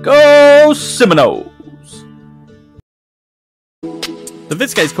 Go Seminoles! The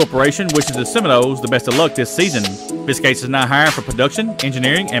Viscase Corporation wishes the Seminoles the best of luck this season. Viscase is now hiring for production,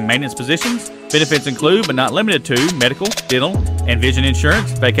 engineering, and maintenance positions. Benefits include, but not limited to, medical, dental, and vision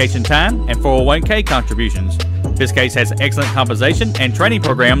insurance, vacation time, and 401k contributions. Viscase has excellent compensation and training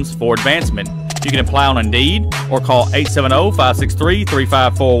programs for advancement. You can apply on Indeed or call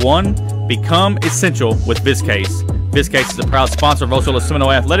 870-563-3541. Become essential with Viscase. Viscase is a proud sponsor of Osceola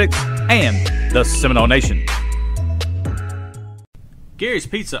Seminole Athletics and the Seminole Nation. Gary's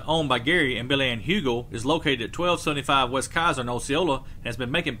Pizza, owned by Gary and Billy Ann Hugel, is located at 1275 West Kaiser in Osceola and has been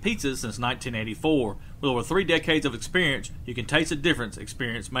making pizzas since 1984. With over 3 decades of experience, you can taste the difference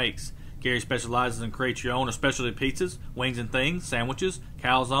experience makes. Gary specializes in create your own or specialty pizzas, wings and things, sandwiches,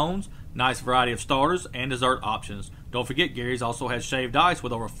 calzones, nice variety of starters, and dessert options. Don't forget, Gary's also has shaved ice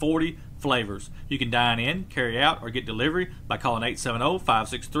with over 40 flavors. You can dine in, carry out, or get delivery by calling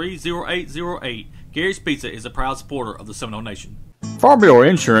 870-563-0808. Gary's Pizza is a proud supporter of the Seminole Nation. Farm Bureau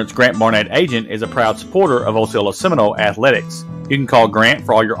Insurance Grant Barnett Agent is a proud supporter of Osceola Seminole Athletics. You can call Grant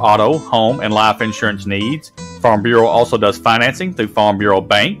for all your auto, home, and life insurance needs. Farm Bureau also does financing through Farm Bureau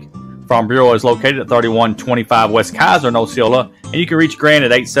Bank. Farm Bureau is located at 3125 West Kaiser in Osceola, and you can reach Grant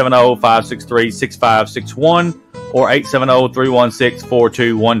at 870-563-6561 or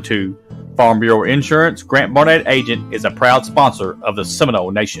 870-316-4212. Farm Bureau Insurance Grant Barnett Agent is a proud sponsor of the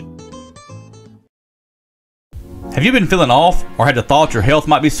Seminole Nation. Have you been feeling off or had the thought your health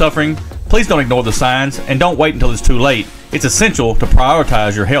might be suffering? Please don't ignore the signs and don't wait until it's too late. It's essential to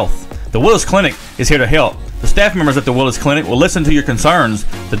prioritize your health. The Willis Clinic is here to help. The staff members at the Willis Clinic will listen to your concerns.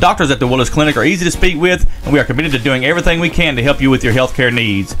 The doctors at the Willis Clinic are easy to speak with, and we are committed to doing everything we can to help you with your health care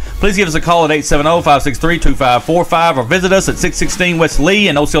needs. Please give us a call at 870-563-2545 or visit us at 616 West Lee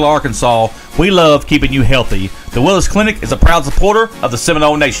in Osceola, Arkansas. We love keeping you healthy. The Willis Clinic is a proud supporter of the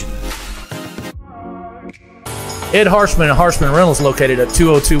Seminole Nation. Ed Harshman and Harshman Rentals, located at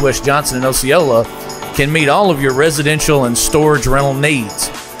 202 West Johnson in Osceola, can meet all of your residential and storage rental needs.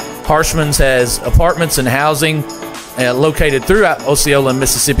 Harshman's has apartments and housing located throughout Osceola and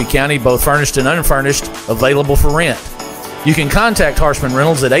Mississippi County, both furnished and unfurnished, available for rent. You can contact Harshman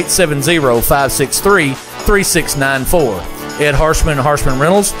Rentals at 870-563-3694. Ed Harshman and Harshman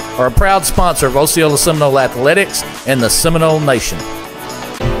Rentals are a proud sponsor of Osceola Seminole Athletics and the Seminole Nation.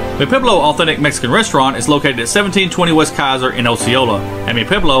 Mi Pueblo Authentic Mexican Restaurant is located at 1720 West Kaiser in Osceola. At Mi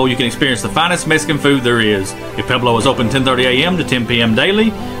Pueblo, you can experience the finest Mexican food there is. Mi Pueblo is open 10:30 a.m. to 10 p.m.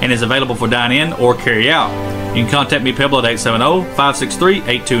 daily and is available for dine-in or carry-out. You can contact Mi Pueblo at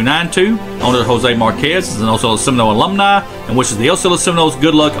 870-563-8292. Owner Jose Marquez is an Osceola Seminole alumni and wishes the Osceola Seminoles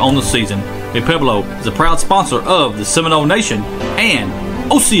good luck on the season. Mi Pueblo is a proud sponsor of the Seminole Nation and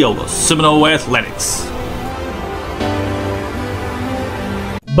Osceola Seminole Athletics.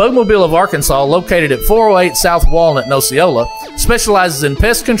 Bugmobile of Arkansas, located at 408 South Walnut in Osceola, specializes in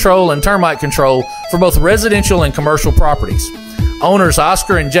pest control and termite control for both residential and commercial properties. Owners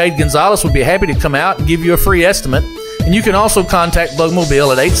Oscar and Jade Gonzalez would be happy to come out and give you a free estimate, and you can also contact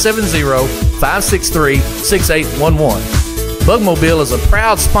Bugmobile at 870-563-6811. Bugmobile is a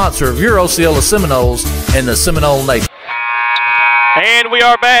proud sponsor of your Osceola Seminoles and the Seminole Nation. And we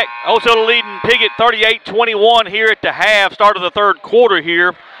are back. Osceola leading Piggott 38-21 here at the half, start of the third quarter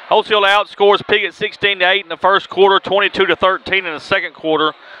here. Osceola outscores Piggott 16-8 in the first quarter, 22-13 in the second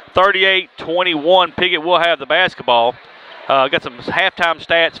quarter, 38-21. Piggott will have the basketball. Got some halftime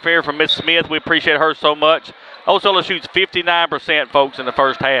stats fair from Miss Smith. We appreciate her so much. Osceola shoots 59%, folks, in the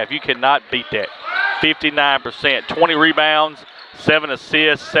first half. You cannot beat that. 59%. 20 rebounds, 7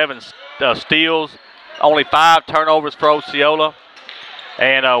 assists, 7 steals, only 5 turnovers for Osceola,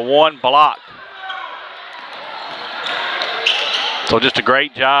 and 1 block. So just a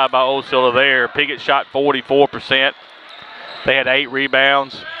great job by Osceola there. Piggott shot 44%. They had 8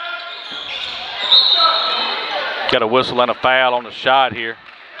 rebounds. Got a whistle and a foul on the shot here.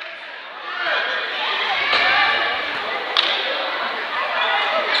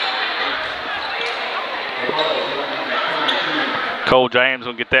 Cole James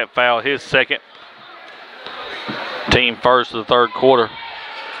will get that foul, his second. Team first of the third quarter.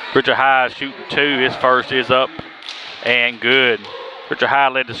 Richard High shooting 2. His first is up and good. Richard High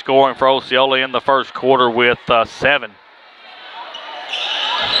led the scoring for Osceola in the first quarter with 7.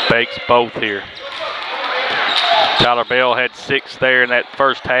 Bakes both here. Tyler Bell had 6 there in that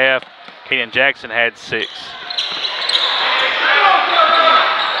first half. Keenan Jackson had 6.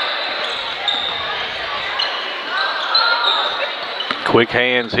 Quick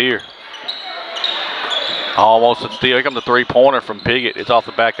hands here. Almost a steal. Here comes the three-pointer from Piggott. It's off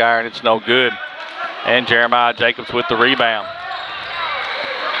the back iron. It's no good. And Jeremiah Jacobs with the rebound.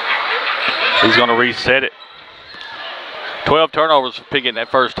 He's going to reset it. 12 turnovers for Piggott in that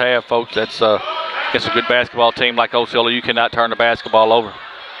first half, folks. That's against a good basketball team like Osceola. You cannot turn the basketball over.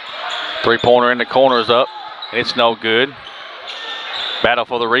 Three-pointer in the corner is up, and it's no good. Battle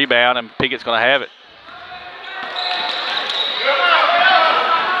for the rebound, and Piggott's going to have it.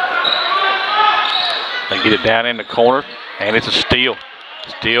 Get it down in the corner, and it's a steal.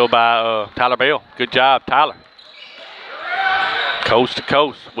 Steal by Tyler Bell. Good job, Tyler. Coast to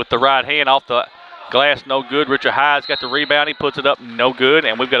coast with the right hand off the glass, no good. Richard Hyde's got the rebound. He puts it up, no good,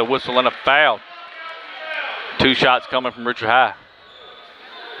 and we've got a whistle and a foul. 2 shots coming from Richard Hyde.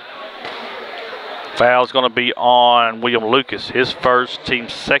 Foul's going to be on William Lucas, his first,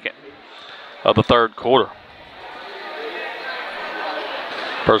 team's second of the third quarter.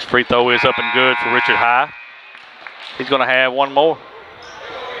 First free throw is up and good for Richard Hyde. He's going to have one more.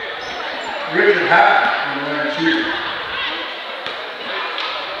 Richard Hyde, shooter.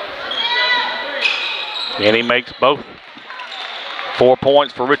 And he makes both. 4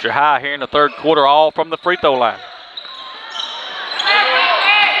 points for Richard Hyde here in the third quarter, all from the free throw line.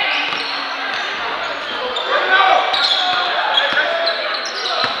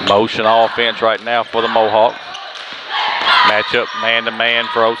 Motion offense right now for the Mohawks. Matchup man-to-man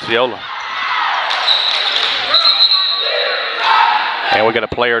for Osceola. And we got a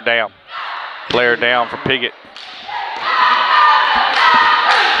player down. Player down for Piggott.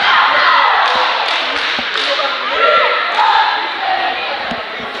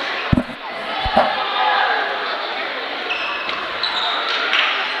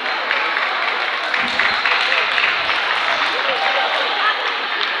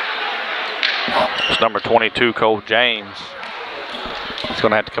 Number 22, Cole James. He's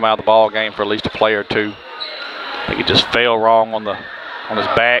going to have to come out of the ball game for at least a play or two. I think he just fell wrong on his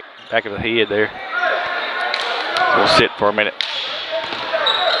back of the head there. We'll sit for a minute.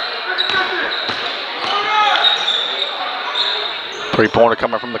 Three-pointer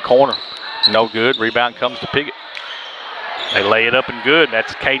coming from the corner. No good. Rebound comes to Piggott. They lay it up and good.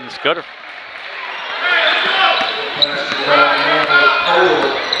 That's Caden Scudder.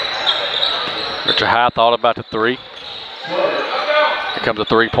 Richard Hyde thought about the three. Here comes a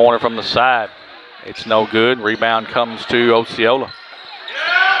three-pointer from the side. It's no good. Rebound comes to Osceola.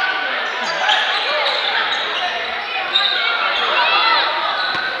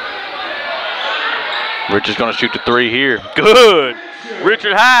 Richard's going to shoot the three here. Good.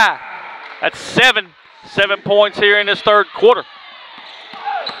 Richard Hyde. That's 7 points here in this third quarter.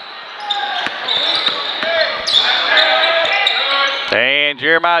 And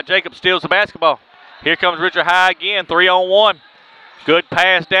Jeremiah Jacobs steals the basketball. Here comes Richard Hyde again, 3-on-1. Good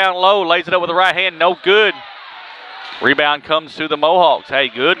pass down low, lays it up with the right hand, no good. Rebound comes to the Mohawks. Hey,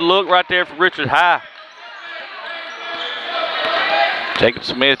 good look right there for Richard Hyde. Jacob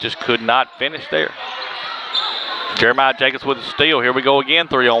Smith just could not finish there. Jeremiah Jacobs with a steal. Here we go again,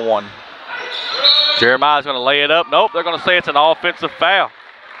 3-on-1. Jeremiah's going to lay it up. Nope, they're going to say it's an offensive foul.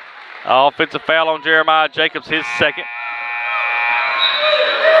 Offensive foul on Jeremiah Jacobs, his second.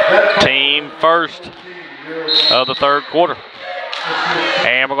 Team first of the third quarter.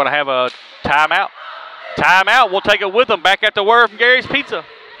 And we're going to have a timeout. Timeout. We'll take it with them. Back at the word from Gary's Pizza.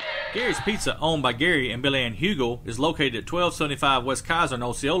 Gary's Pizza, owned by Gary and Billy Ann Hugel, is located at 1275 West Kaiser in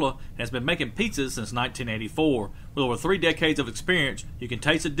Osceola and has been making pizzas since 1984. With over 3 decades of experience, you can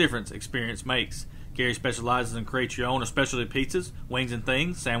taste the difference experience makes. Gary specializes in create your own specialty pizzas, wings and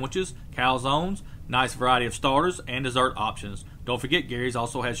things, sandwiches, calzones, nice variety of starters, and dessert options. Don't forget, Gary's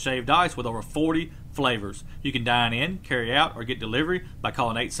also has shaved ice with over 40 flavors. You can dine in, carry out, or get delivery by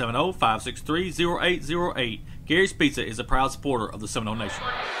calling 870-563-0808. Gary's Pizza is a proud supporter of the Seminole Nation.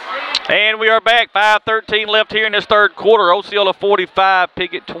 And we are back. 5:13 left here in this third quarter. Osceola 45,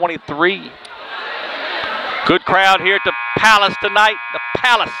 Piggott 23. Good crowd here at the Palace tonight. The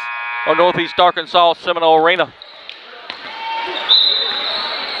Palace of Northeast Arkansas Seminole Arena.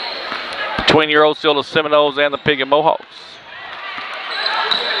 Between your Osceola Seminoles and the Piggott Mohawks.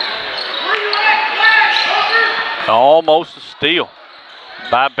 Almost a steal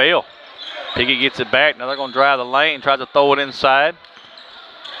by Bell. Piggott gets it back. Now they're going to drive the lane. Tries to throw it inside.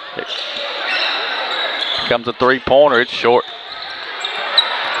 Here comes a three-pointer. It's short.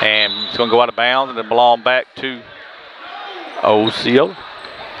 And it's going to go out of bounds and then belong back to Osceola.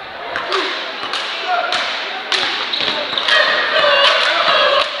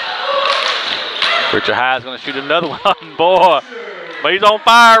 Richard Hyde's going to shoot another one. Boy, but he's on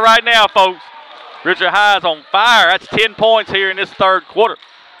fire right now, folks. Richard Hyde's on fire. That's 10 points here in this third quarter.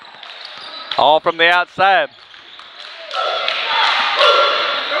 All from the outside.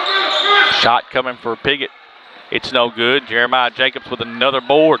 Shot coming for Piggott. It's no good. Jeremiah Jacobs with another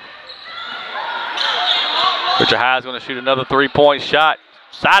board. Richard Hyde's going to shoot another three-point shot.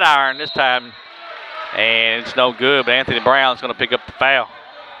 Side iron this time. And it's no good, but Anthony Brown's going to pick up the foul.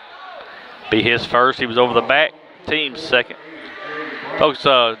 Be his first. He was over the back. Team's second. Folks,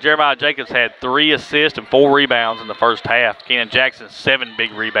 Jeremiah Jacobs had 3 assists and 4 rebounds in the first half. Keenan Jackson, 7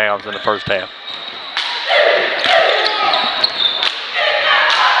 big rebounds in the first half.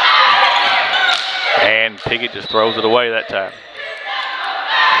 And Piggott just throws it away that time.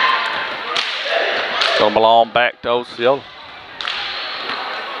 Gonna belong back to Osceola.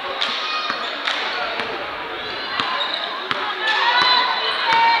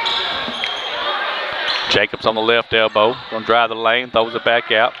 Jacobs on the left elbow. Gonna drive the lane, throws it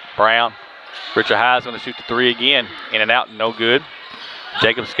back out. Brown. Richard High is gonna shoot the three again. In and out, no good.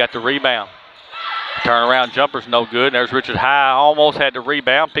 Jacobs got the rebound. Turnaround jumper's no good. There's Richard High, almost had the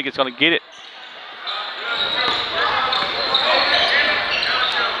rebound. Piggott's gonna get it.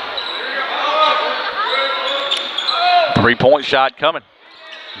 Three-point shot coming.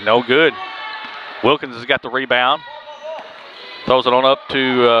 No good. Wilkins has got the rebound. Throws it on up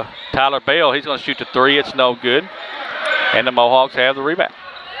to Tyler Bell. He's going to shoot the three. It's no good. And the Mohawks have the rebound.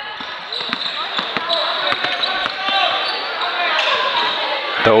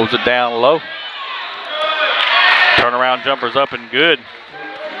 Throws it down low. Turnaround jumper's up and good.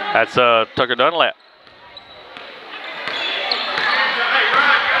 That's Tucker Dunlap.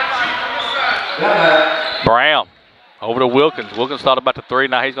 Brown over to Wilkins. Wilkins thought about the three.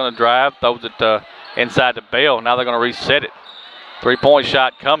 Now he's going to drive. Throws it inside the Bell. Now they're going to reset it. Three-point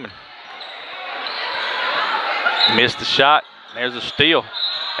shot coming. Missed the shot. There's a steal.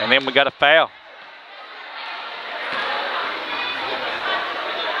 And then we got a foul.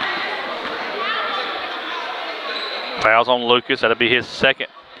 Foul's on Lucas. That'll be his second.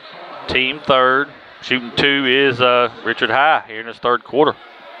 Team third. Shooting two is Richard High here in his third quarter.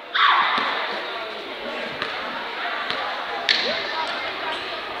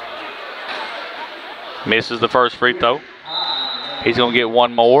 Misses the first free throw. He's going to get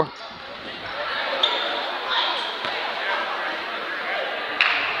one more.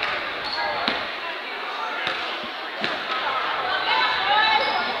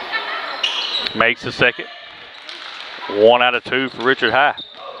 Makes the second. 1 out of 2 for Richard High.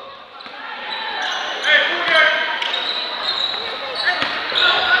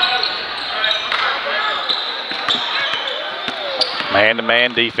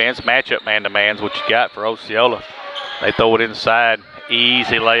 Man-to-man defense, matchup man-to-man is what you got for Osceola. They throw it inside.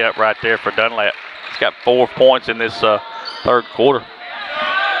 Easy layup right there for Dunlap. He's got 4 points in this third quarter.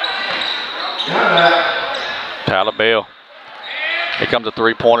 Tyler Bell. Here comes a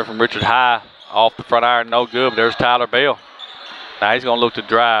three-pointer from Richard High. Off the front iron, no good, but there's Tyler Bell. Now he's going to look to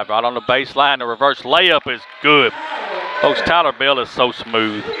drive. Right on the baseline, the reverse layup is good. Folks, Tyler Bell is so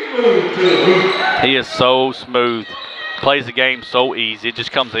smooth. He is so smooth. Plays the game so easy. It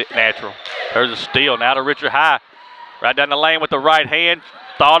just comes natural. There's a steal. Now to Richard High. Right down the lane with the right hand.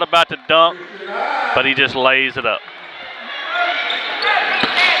 Thought about the dunk, but he just lays it up.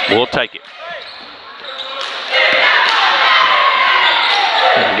 We'll take it.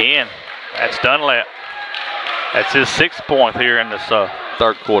 Again, that's Dunlap. That's his 6th point here in this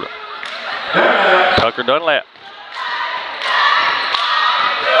third quarter. Tucker Dunlap.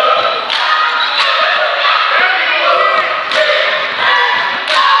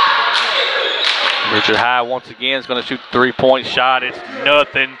 Richard High once again is going to shoot the three-point shot. It's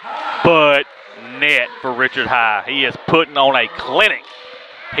nothing but net for Richard High. He is putting on a clinic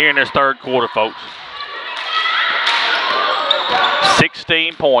here in this third quarter, folks.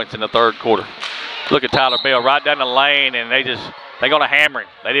 16 points in the third quarter. Look at Tyler Bell right down the lane, and they're going to hammer him.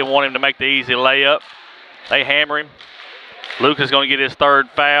 They didn't want him to make the easy layup. They hammer him. Lucas is going to get his third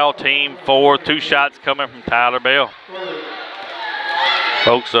foul. Team 4, 2 shots coming from Tyler Bell.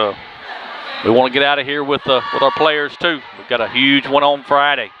 Folks, we want to get out of here with our players too. We've got a huge one on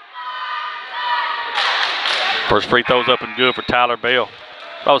Friday. First free throw's up and good for Tyler Bell.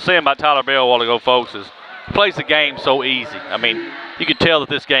 What I was saying about Tyler Bell a while ago, folks, is he plays the game so easy. I mean, you can tell that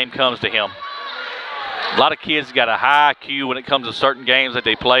this game comes to him. A lot of kids got a high IQ when it comes to certain games that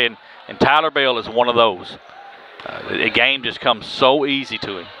they play, and Tyler Bell is one of those. The game just comes so easy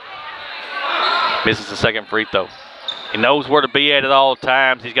to him. Misses the second free throw. He knows where to be at all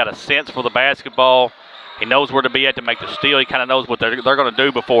times. He's got a sense for the basketball. He knows where to be at to make the steal. He kind of knows what they're going to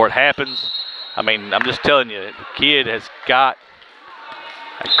do before it happens. I mean, I'm just telling you, the kid has got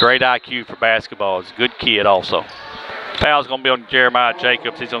a great IQ for basketball. He's a good kid also. Foul's going to be on Jeremiah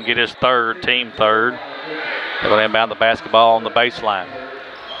Jacobs. He's going to get his third, team third. They're going to inbound the basketball on the baseline.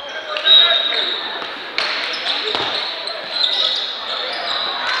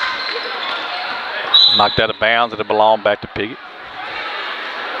 Knocked out of bounds, and it belonged back to Piggott.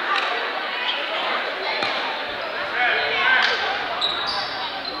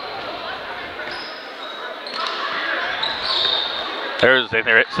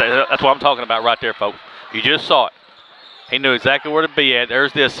 That's what I'm talking about right there, folks. You just saw it. He knew exactly where to be at.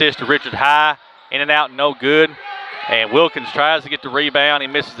 There's the assist to Richard High. In and out, no good. And Wilkins tries to get the rebound. He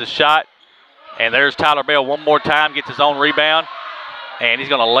misses the shot. And there's Tyler Bell one more time, gets his own rebound, and he's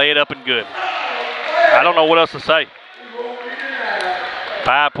going to lay it up and good. I don't know what else to say.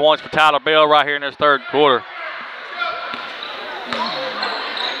 5 points for Tyler Bell right here in this third quarter.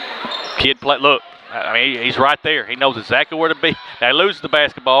 Kid play, look, I mean, he's right there. He knows exactly where to be. Now he loses the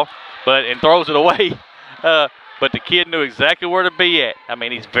basketball, and throws it away. But the kid knew exactly where to be at. I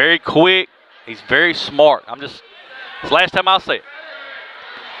mean, he's very quick. He's very smart. It's the last time I'll say it.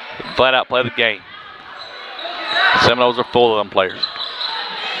 Flat out play the game. Seminoles are full of them players.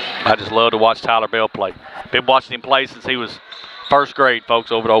 I just love to watch Tyler Bell play. Been watching him play since he was first grade,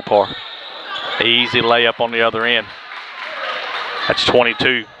 folks, over at Opar. Easy layup on the other end. That's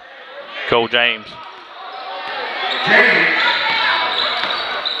 22. Cole James.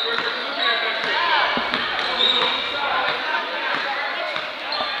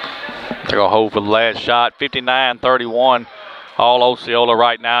 They're going to hold for the last shot. 59-31. All Osceola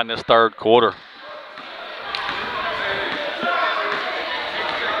right now in this third quarter.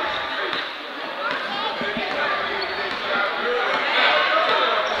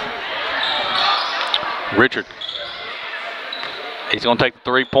 Richard. He's going to take the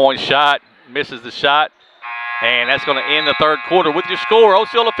three-point shot. Misses the shot. And that's going to end the third quarter with your score.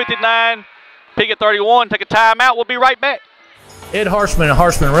 Osceola 59, Piggott 31. Take a timeout. We'll be right back. Ed Harshman and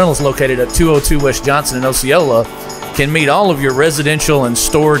Harshman Rentals, located at 202 West Johnson in Osceola, can meet all of your residential and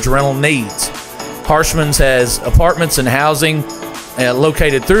storage rental needs. Harshman's has apartments and housing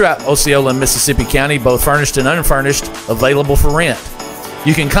located throughout Osceola and Mississippi County, both furnished and unfurnished, available for rent.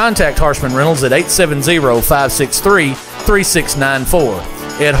 You can contact Harshman Rentals at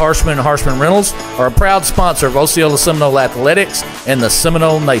 870-563-3694. Ed Harshman and Harshman Rentals are a proud sponsor of Osceola Seminole Athletics and the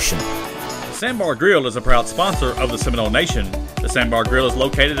Seminole Nation. The Sandbar Grill is a proud sponsor of the Seminole Nation. The Sandbar Grill is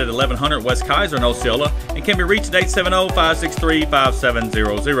located at 1100 West Kaiser in Osceola and can be reached at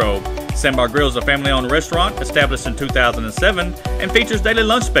 870-563-5700. Sandbar Grill is a family-owned restaurant established in 2007 and features daily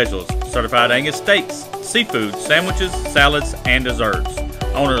lunch specials, certified Angus steaks, seafood, sandwiches, salads, and desserts.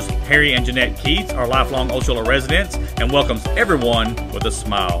 Owners Harry and Jeanette Keats are lifelong Osceola residents and welcomes everyone with a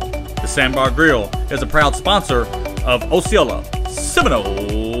smile. The Sandbar Grill is a proud sponsor of Osceola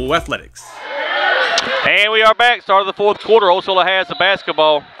Seminole Athletics. And we are back. Start of the fourth quarter. Osceola has the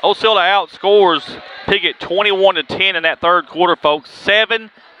basketball. Osceola outscores Piggott 21-10 in that third quarter, folks.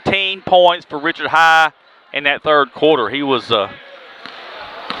 17 points for Richard High in that third quarter. He was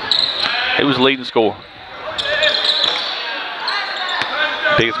leading scorer.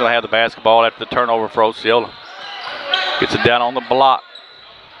 Piggott's going to have the basketball after the turnover for Osceola. Gets it down on the block.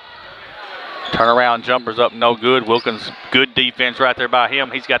 Turnaround jumpers up, no good. Wilkins, good defense right there by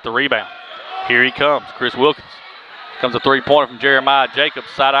him. He's got the rebound. Here he comes, Chris Wilkins. Comes a three-pointer from Jeremiah Jacobs.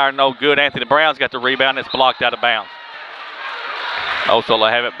 Side iron, no good. Anthony Brown's got the rebound. It's blocked out of bounds.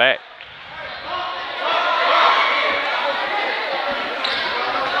 Osceola have it back.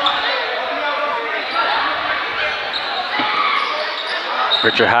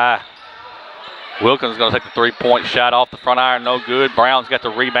 Richard High. Wilkins is going to take the three-point shot off the front iron, no good. Brown's got the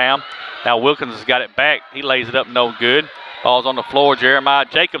rebound. Now Wilkins has got it back. He lays it up, no good. Ball's on the floor. Jeremiah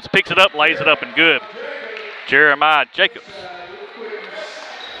Jacobs picks it up, lays it up, and good. Jeremiah Jacobs.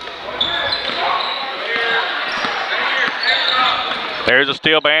 There's a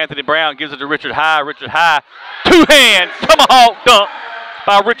steal by Anthony Brown. Gives it to Richard High. Richard High. Two-hand tomahawk dunk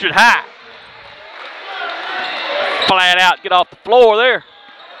by Richard High. Flat out, get off the floor there.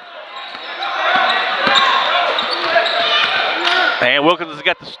 And Wilkins has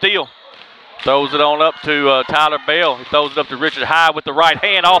got the steal. Throws it on up to Tyler Bell. He throws it up to Richard High with the right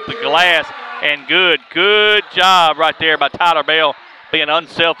hand off the glass. And good. Good job right there by Tyler Bell, being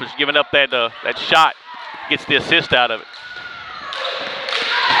unselfish, giving up that shot. Gets the assist out of it.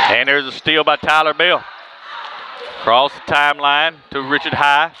 And there's a steal by Tyler Bell. Across the timeline to Richard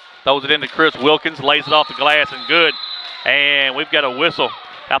High. Throws it into Chris Wilkins. Lays it off the glass and good. And we've got a whistle.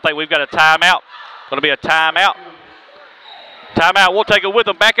 I think we've got a timeout. Going to be a timeout. Timeout. We'll take it with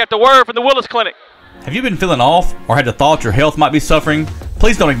them. Back at the word from the Willis Clinic. Have you been feeling off or had the thought your health might be suffering?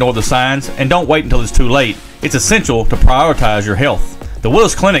 Please don't ignore the signs and don't wait until it's too late. It's essential to prioritize your health. The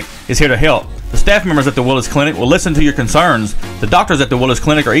Willis Clinic is here to help. The staff members at the Willis Clinic will listen to your concerns. The doctors at the Willis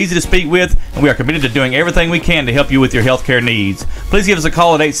Clinic are easy to speak with, and we are committed to doing everything we can to help you with your health care needs. Please give us a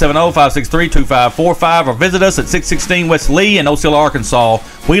call at 870-563-2545 or visit us at 616 West Lee in Osceola, Arkansas.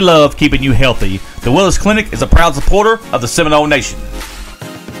 We love keeping you healthy. The Willis Clinic is a proud supporter of the Seminole Nation.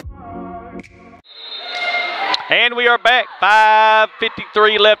 And we are back.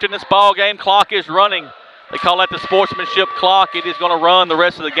 5:53 left in this ball game. Clock is running. They call that the sportsmanship clock. It is going to run the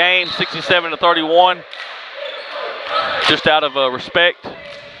rest of the game, 67-31. Just out of respect.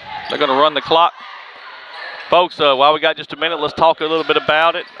 They're going to run the clock. Folks, while we got just a minute, let's talk a little bit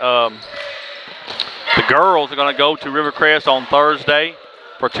about it. The girls are going to go to Rivercrest on Thursday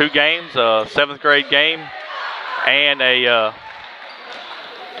for 2 games, a 7th grade game and a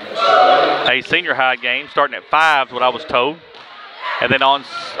senior high game starting at 5 is what I was told. And then on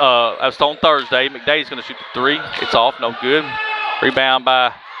Thursday, McDay's going to shoot the 3. It's off, no good. Rebound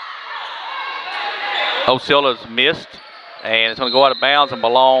by Osceola's missed, and it's going to go out of bounds and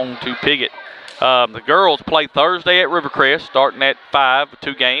belong to Piggott. The girls play Thursday at Rivercrest, starting at 5 for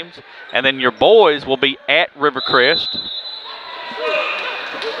 2 games. And then your boys will be at Rivercrest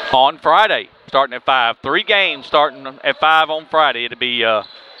on Friday, starting at 5. 3 games starting at 5 on Friday. It'll be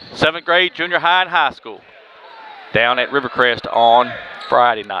 7th grade, junior high, and high school down at Rivercrest on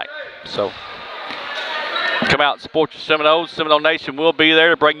Friday night. So come out and support your Seminoles. Seminole Nation will be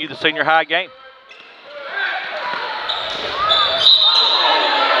there to bring you the senior high game.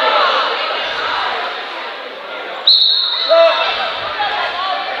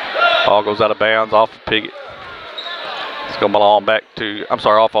 Ball goes out of bounds off of Piggott. It's going to belong back to, off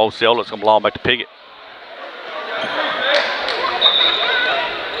of Osceola. It's going to belong back to Piggott.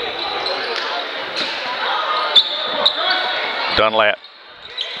 Dunlap.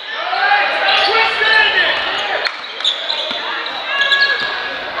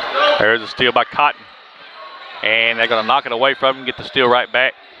 There's a steal by Cotton. And they're going to knock it away from him, get the steal right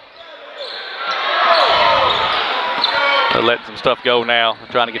back. They're letting some stuff go now. They're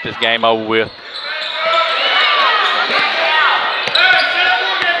trying to get this game over with.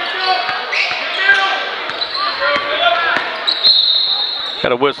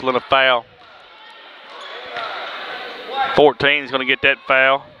 Got a whistle and a foul. 14 is going to get that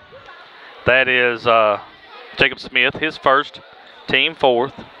foul. That is Jacob Smith, his first, team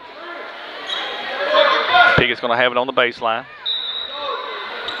 4th. Piggott's going to have it on the baseline.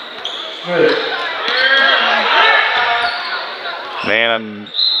 And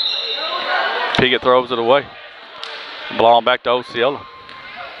Piggott throws it away. Ball back to Osceola.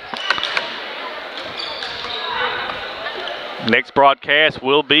 Next broadcast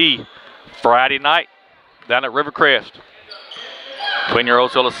will be Friday night down at Rivercrest between your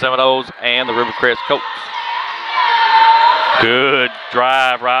Osceola Seminoles and the Rivercrest Colts. Good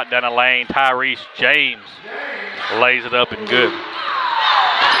drive right down the lane. Tyrese James lays it up and good.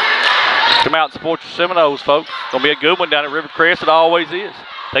 Come out and support your Seminoles, folks. It's going to be a good one down at Rivercrest. It always is.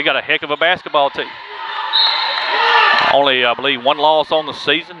 They got a heck of a basketball team. Only, I believe, 1 loss on the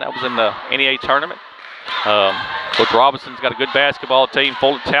season. That was in the NEA tournament. Coach Robinson's got a good basketball team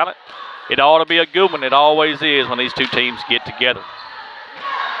full of talent. It ought to be a good one. It always is when these 2 teams get together.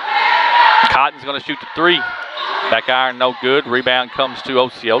 Cotton's going to shoot the 3. Back iron, no good. Rebound comes to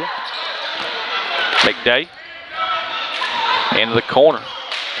Osceola. McDay into the corner.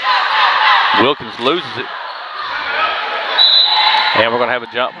 Wilkins loses it. And we're going to have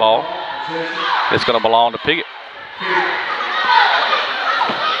a jump ball. It's going to belong to Piggott.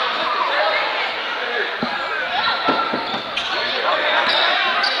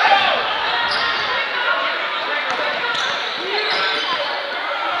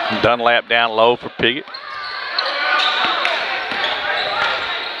 Dunlap down low for Piggott.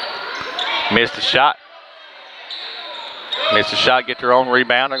 Missed the shot. Missed the shot, get their own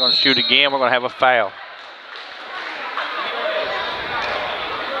rebound. They're going to shoot again. We're going to have a foul.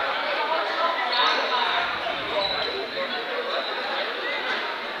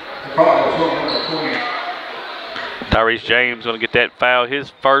 Tyrese James going to get that foul. His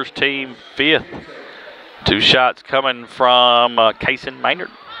first, team 5th. 2 shots coming from Kaysen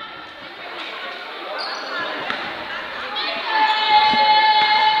Maynard.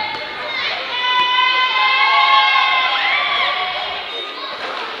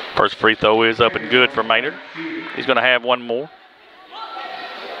 First free throw is up and good for Maynard. He's going to have 1 more.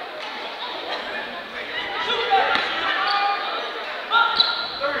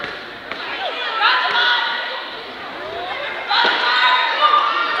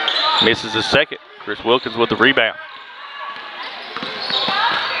 Misses the second. Chris Wilkins with the rebound.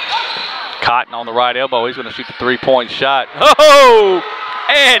 Cotton on the right elbow. He's going to shoot the 3-point shot. Oh!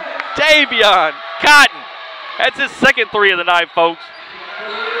 And Davion Cotton. That's his second 3 of the night, folks.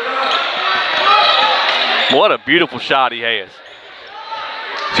 What a beautiful shot he has.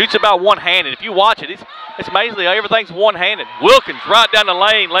 Shoots about one-handed. If you watch it, it's amazingly everything's one-handed. Wilkins right down the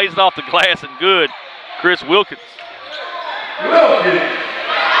lane, lays it off the glass and good. Chris Wilkins.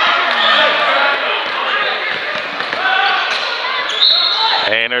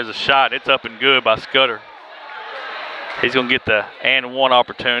 And there's a shot. It's up and good by Scudder. He's going to get the and 1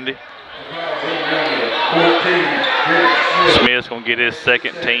 opportunity. Smith's going to get his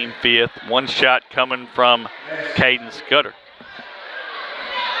second, team fifth. One shot coming from Caden Scudder.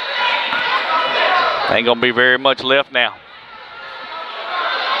 Ain't going to be very much left now.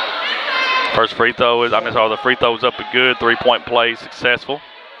 First free throw is, the free throw's up and good. 3-point play successful.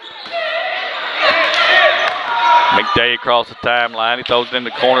 McDay across the timeline. He throws it in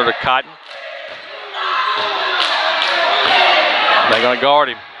the corner to Cotton. They're going to guard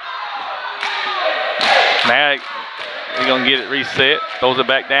him. Now he's going to get it reset. Throws it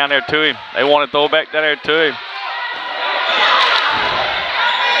back down there to him. They want to throw it back down there to him.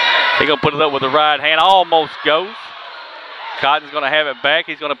 He's going to put it up with the right hand. Almost goes. Cotton's going to have it back.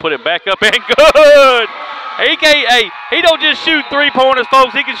 He's going to put it back up and good. He don't just shoot 3-pointers,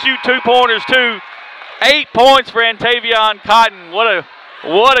 folks. He can shoot 2-pointers too. 8 points for Antavion Cotton.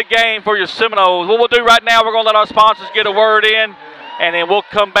 What a game for your Seminoles. What we'll do right now, we're going to let our sponsors get a word in, and then we'll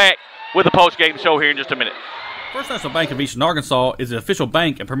come back with the post-game show here in just a minute. First National Bank of Eastern Arkansas is the official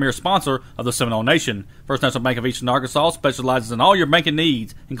bank and premier sponsor of the Seminole Nation. First National Bank of Eastern Arkansas specializes in all your banking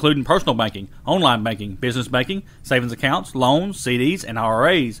needs, including personal banking, online banking, business banking, savings accounts, loans, CDs, and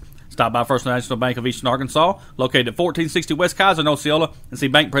IRAs. Stop by First National Bank of Eastern Arkansas, located at 1460 West Kaiser in Osceola, and see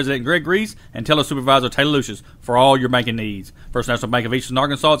Bank President Greg Reese and Teller Supervisor Taylor Lucius for all your banking needs. First National Bank of Eastern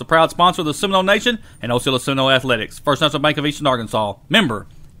Arkansas is a proud sponsor of the Seminole Nation and Osceola Seminole Athletics. First National Bank of Eastern Arkansas, member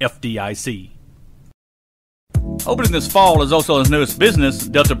FDIC. Opening this fall is Osceola's newest business,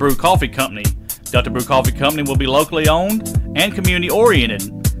 Delta Brew Coffee Company. Delta Brew Coffee Company will be locally owned and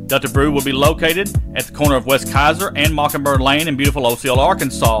community-oriented. Delta Brew will be located at the corner of West Kaiser and Mockingbird Lane in beautiful Osceola,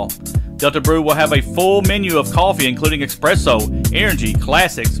 Arkansas. Delta Brew will have a full menu of coffee including espresso, energy,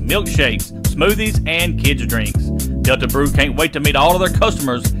 classics, milkshakes, smoothies, and kids' drinks. Delta Brew can't wait to meet all of their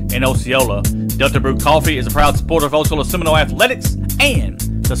customers in Osceola. Delta Brew Coffee is a proud supporter of Osceola Seminole Athletics and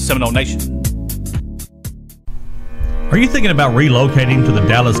the Seminole Nation. Are you thinking about relocating to the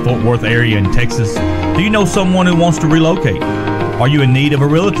Dallas-Fort Worth area in Texas? Do you know someone who wants to relocate? Are you in need of a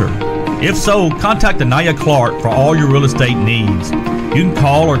realtor? If so, contact Anaya Clark for all your real estate needs. You can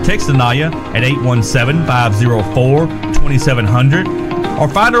call or text Anaya at 817-504-2700 or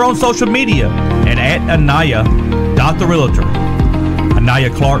find her on social media at @Anaya.therealtor. Anaya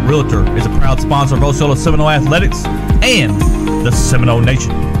Clark Realtor is a proud sponsor of Osceola Seminole Athletics and the Seminole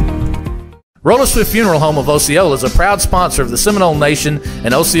Nation. Roller Swift Funeral Home of Osceola is a proud sponsor of the Seminole Nation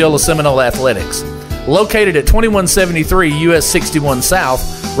and Osceola Seminole Athletics. Located at 2173 US 61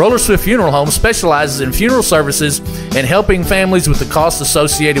 South, Roller Swift Funeral Home specializes in funeral services and helping families with the costs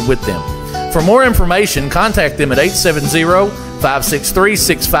associated with them. For more information, contact them at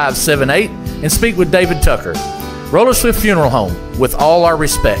 870-563-6578 and speak with David Tucker. Roller Swift Funeral Home, with all our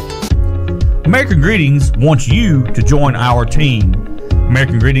respect. American Greetings wants you to join our team.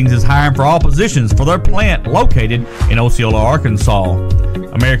 American Greetings is hiring for all positions for their plant located in Osceola, Arkansas.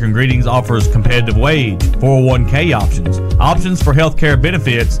 American Greetings offers competitive wage, 401k options for health care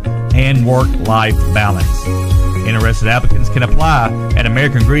benefits, and work-life balance. Interested applicants can apply at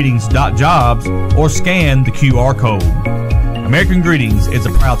americangreetings.jobs or scan the QR code. American Greetings is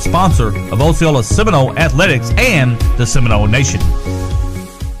a proud sponsor of Osceola Seminole Athletics and the Seminole Nation.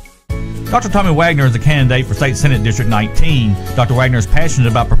 Dr. Tommy Wagner is a candidate for State Senate District 19. Dr. Wagner is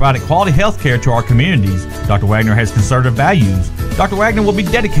passionate about providing quality health care to our communities. Dr. Wagner has conservative values. Dr. Wagner will be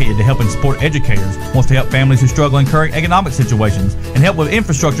dedicated to helping support educators, wants to help families who struggle in current economic situations, and help with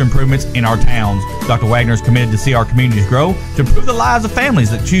infrastructure improvements in our towns. Dr. Wagner is committed to see our communities grow, to improve the lives of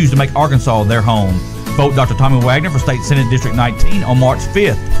families that choose to make Arkansas their home. Vote Dr. Tommy Wagner for State Senate District 19 on March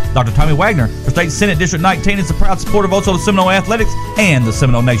 5th. Dr. Tommy Wagner for State Senate District 19 is a proud supporter of Osceola Seminole Athletics and the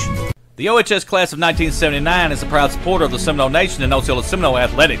Seminole Nation. The OHS Class of 1979 is a proud supporter of the Seminole Nation and Osceola Seminole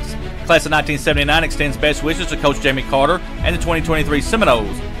Athletics. Class of 1979 extends best wishes to Coach Jamie Carter and the 2023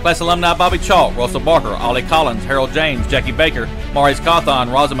 Seminoles. Class alumni Bobby Chalk, Russell Barker, Ollie Collins, Harold James, Jackie Baker, Maurice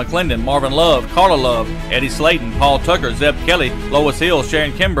Cawthon, Rosa McClendon, Marvin Love, Carla Love, Eddie Slayton, Paul Tucker, Zeb Kelly, Lois Hill,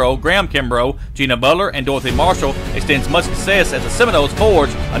 Sharon Kimbrough, Graham Kimbrough, Gina Butler, and Dorothy Marshall extends much success as the Seminoles forge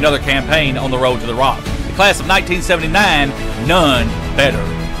another campaign on the road to the Rock. The Class of 1979, none better.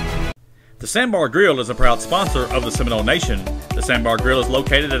 The Sandbar Grill is a proud sponsor of the Seminole Nation. The Sandbar Grill is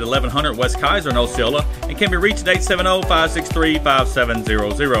located at 1100 West Kaiser in Osceola and can be reached at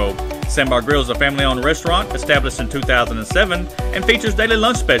 870-563-5700. Sandbar Grill is a family-owned restaurant established in 2007 and features daily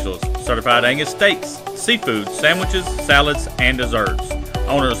lunch specials, certified Angus steaks, seafood, sandwiches, salads, and desserts.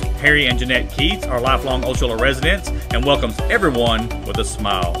 Owners Harry and Jeanette Keats are lifelong Osceola residents and welcomes everyone with a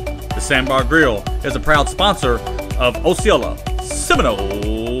smile. The Sandbar Grill is a proud sponsor of Osceola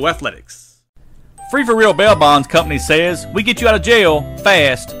Seminole Athletics. Free for Real Bail Bonds Company says, we get you out of jail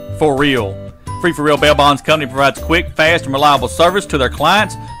fast for real. Free for Real Bail Bonds Company provides quick, fast, and reliable service to their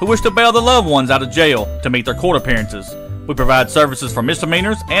clients who wish to bail their loved ones out of jail to meet their court appearances. We provide services for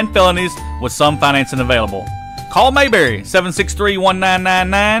misdemeanors and felonies with some financing available. Call Mayberry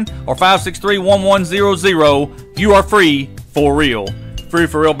 763-1999 or 563-1100. You are free for real. Free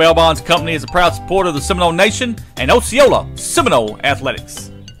for Real Bail Bonds Company is a proud supporter of the Seminole Nation and Osceola Seminole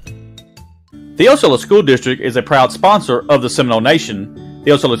Athletics. The Osceola School District is a proud sponsor of the Seminole Nation.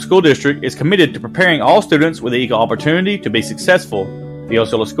 The Osceola School District is committed to preparing all students with equal opportunity to be successful. The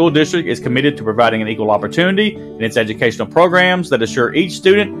Osceola School District is committed to providing an equal opportunity in its educational programs that assure each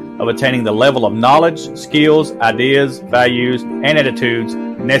student of attaining the level of knowledge, skills, ideas, values, and attitudes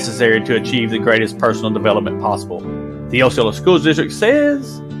necessary to achieve the greatest personal development possible. The Osceola School District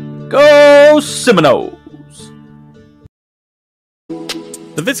says, Go Seminoles!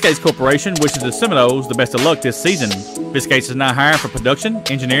 The Viscase Corporation wishes the Seminoles the best of luck this season. Viscase is now hiring for production,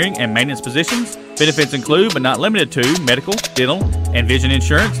 engineering, and maintenance positions. Benefits include, but not limited to, medical, dental, and vision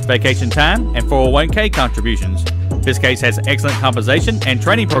insurance, vacation time, and 401k contributions. Viscase has excellent compensation and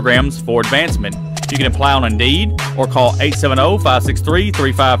training programs for advancement. You can apply on Indeed or call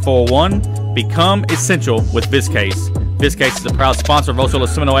 870-563-3541. Become essential with Viscase. Viscase is a proud sponsor of Osceola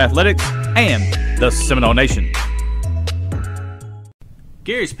Seminole Athletics and the Seminole Nation.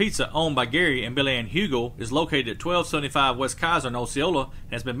 Gary's Pizza, owned by Gary and Billy Ann Hugel, is located at 1275 West Kaiser in Osceola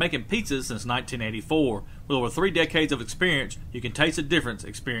and has been making pizzas since 1984. With over 3 decades of experience, you can taste the difference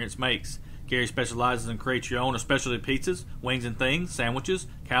experience makes. Gary specializes in create your own specialty pizzas, wings and things, sandwiches,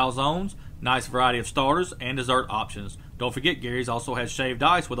 calzones, nice variety of starters, and dessert options. Don't forget, Gary's also has shaved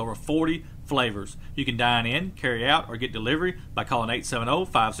ice with over 40 flavors. You can dine in, carry out, or get delivery by calling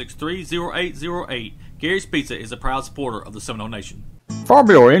 870-563-0808. Gary's Pizza is a proud supporter of the Seminole Nation. Farm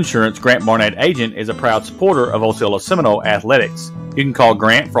Bureau Insurance Grant Barnett Agent is a proud supporter of Osceola Seminole Athletics. You can call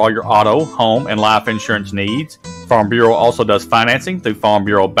Grant for all your auto, home, and life insurance needs. Farm Bureau also does financing through Farm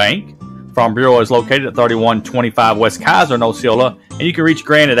Bureau Bank. Farm Bureau is located at 3125 West Kaiser in Osceola, and you can reach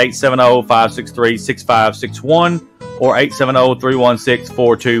Grant at 870-563-6561 or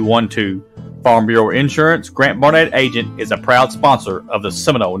 870-316-4212. Farm Bureau Insurance Grant Barnett Agent is a proud sponsor of the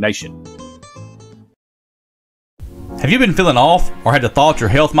Seminole Nation. Have you been feeling off or had the thought your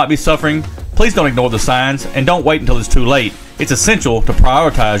health might be suffering? Please don't ignore the signs and don't wait until it's too late. It's essential to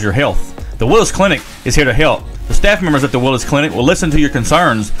prioritize your health. The Willis Clinic is here to help. The staff members at the Willis Clinic will listen to your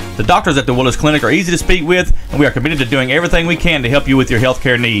concerns. The doctors at the Willis Clinic are easy to speak with, and we are committed to doing everything we can to help you with your health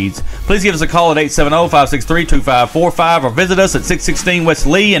care needs. Please give us a call at 870-563-2545 or visit us at 616 West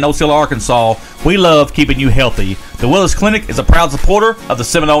Lee in Osceola, Arkansas. We love keeping you healthy. The Willis Clinic is a proud supporter of the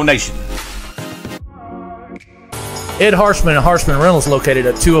Seminole Nation. Ed Harshman and Harshman Rentals, located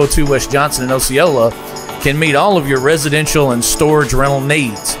at 202 West Johnson in Osceola, can meet all of your residential and storage rental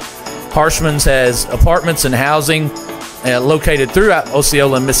needs. Harshman's has apartments and housing located throughout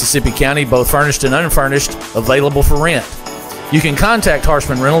Osceola and Mississippi County, both furnished and unfurnished, available for rent. You can contact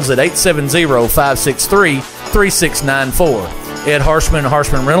Harshman Rentals at 870-563-3694. Ed Harshman and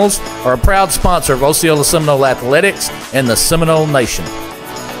Harshman Rentals are a proud sponsor of Osceola Seminole Athletics and the Seminole Nation.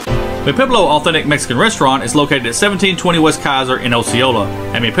 Mi Pueblo Authentic Mexican Restaurant is located at 1720 West Kaiser in Osceola.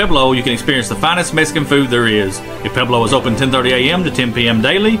 At Mi Pueblo, you can experience the finest Mexican food there is. Mi Pueblo is open 10:30 a.m. to 10 p.m.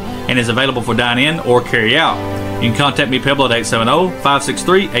 daily and is available for dine-in or carry-out. You can contact Mi Pueblo at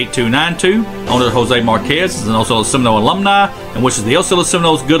 870-563-8292. Owner Jose Marquez is an Osceola Seminole alumni and wishes the Osceola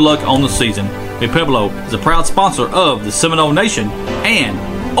Seminoles good luck on the season. Mi Pueblo is a proud sponsor of the Seminole Nation and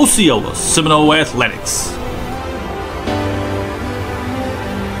Osceola Seminole Athletics.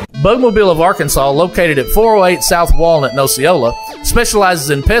 Bugmobile of Arkansas, located at 408 South Walnut in Osceola, specializes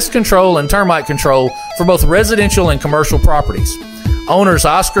in pest control and termite control for both residential and commercial properties. Owners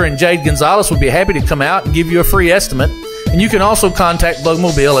Oscar and Jade Gonzalez would be happy to come out and give you a free estimate, and you can also contact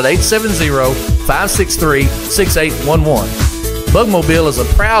Bugmobile at 870-563-6811. Bugmobile is a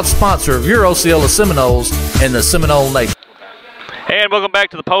proud sponsor of your Osceola Seminoles and the Seminole Nation. And welcome back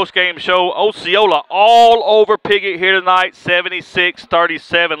to the post-game show. Osceola all over Piggott here tonight,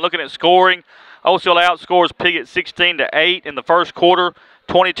 76-37. Looking at scoring, Osceola outscores Piggott 16-8 in the first quarter,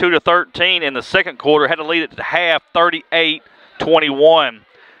 22-13 in the second quarter. Had to lead it to half, 38-21.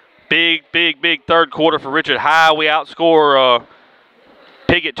 Big third quarter for Richard High. We outscore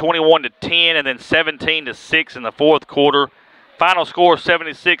Piggott 21-10 and then 17-6 in the fourth quarter. Final score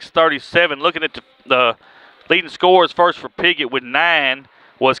 76-37. Looking at the leading scorers, first for Piggott with 9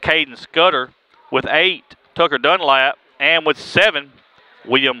 was Caden Scudder. With 8, Tucker Dunlap. And with 7,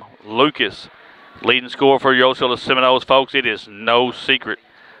 William Lucas. Leading scorer for your Osceola Seminoles, folks. It is no secret.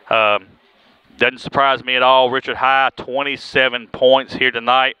 Doesn't surprise me at all. Richard High, 27 points here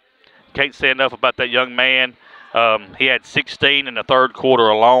tonight. can't say enough about that young man. He had 16 in the third quarter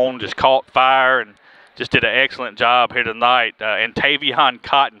alone, just caught fire and just did an excellent job here tonight. And Tavion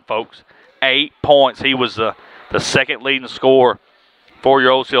Cotton, folks, 8 points. He was the second leading scorer for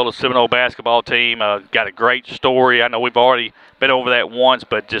your Osceola Seminole basketball team. Got a great story. I know we've already been over that once,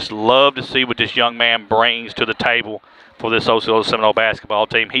 but just love to see what this young man brings to the table for this Osceola Seminole basketball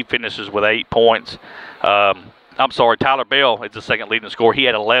team. He finishes with 8 points. I'm sorry, Tyler Bell is the second leading scorer. He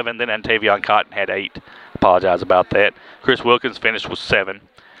had 11, then Tavion Cotton had 8. Apologize about that. Chris Wilkins finished with 7, and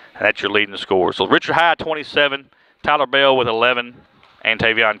that's your leading scorer. So Richard High, 27, Tyler Bell with 11, and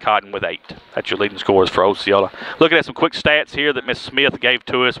Tavion Cotton with 8. That's your leading scorers for Osceola. Looking at some quick stats here that Miss Smith gave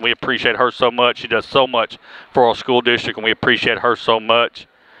to us, and we appreciate her so much. She does so much for our school district, and we appreciate her so much.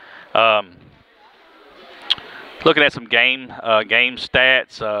 Looking at some game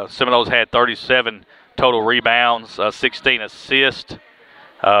stats, Seminoles had 37 total rebounds, 16 assists,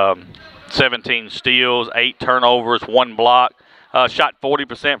 17 steals, 8 turnovers, 1 block. Shot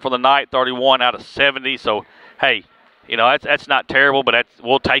 40% for the night, 31 out of 70. So, hey, you know, that's not terrible, but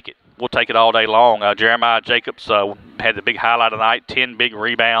we'll take it. We'll take it all day long. Jeremiah Jacobs had the big highlight of the night, 10 big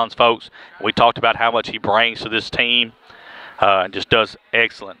rebounds, folks. We talked about how much he brings to this team. And just does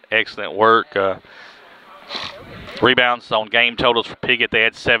excellent work. Rebounds on game totals for Piggott, they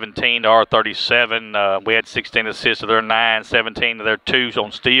had 17 to our 37. We had 16 assists to their 9, 17 to their 2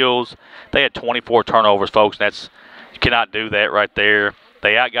 on steals. They had 24 turnovers, folks. You cannot do that right there.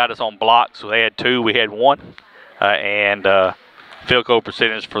 They outgot us on blocks, so they had 2, we had 1. And field goal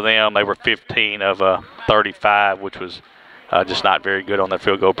percentage for them, they were 15 of 35, which was just not very good on their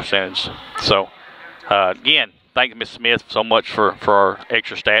field goal percentage. So, again, thank Ms. Smith so much for our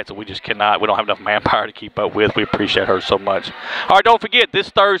extra stats that we don't have enough manpower to keep up with. We appreciate her so much. All right, don't forget, this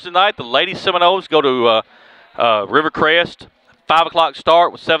Thursday night, the Lady Seminoles go to Rivercrest, 5 o'clock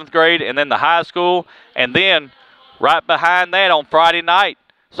start with 7th grade, and then the high school. And then right behind that on Friday night,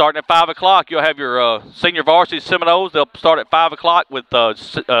 starting at 5 o'clock, you'll have your senior varsity Seminoles. They'll start at 5 o'clock with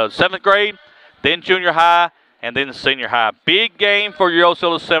 7th grade, then junior high, and then senior high. Big game for your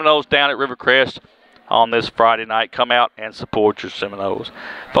Osceola Seminoles down at Rivercrest on this Friday night. Come out and support your Seminoles.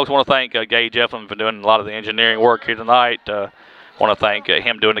 Folks, I want to thank Gage Eflin for doing a lot of the engineering work here tonight. I want to thank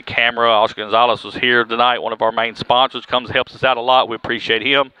him doing the camera. Oscar Gonzalez was here tonight, one of our main sponsors, helps us out a lot. We appreciate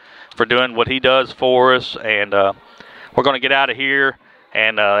him for doing what he does for us. And we're going to get out of here,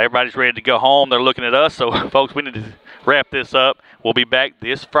 and everybody's ready to go home. They're looking at us. So, folks, we need to wrap this up. We'll be back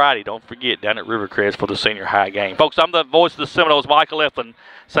this Friday, don't forget, down at Rivercrest for the senior high game. Folks, I'm the voice of the Seminoles, Michael Eflin,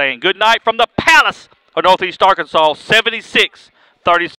 saying good night from the Palace of Northeast Arkansas, 76-36.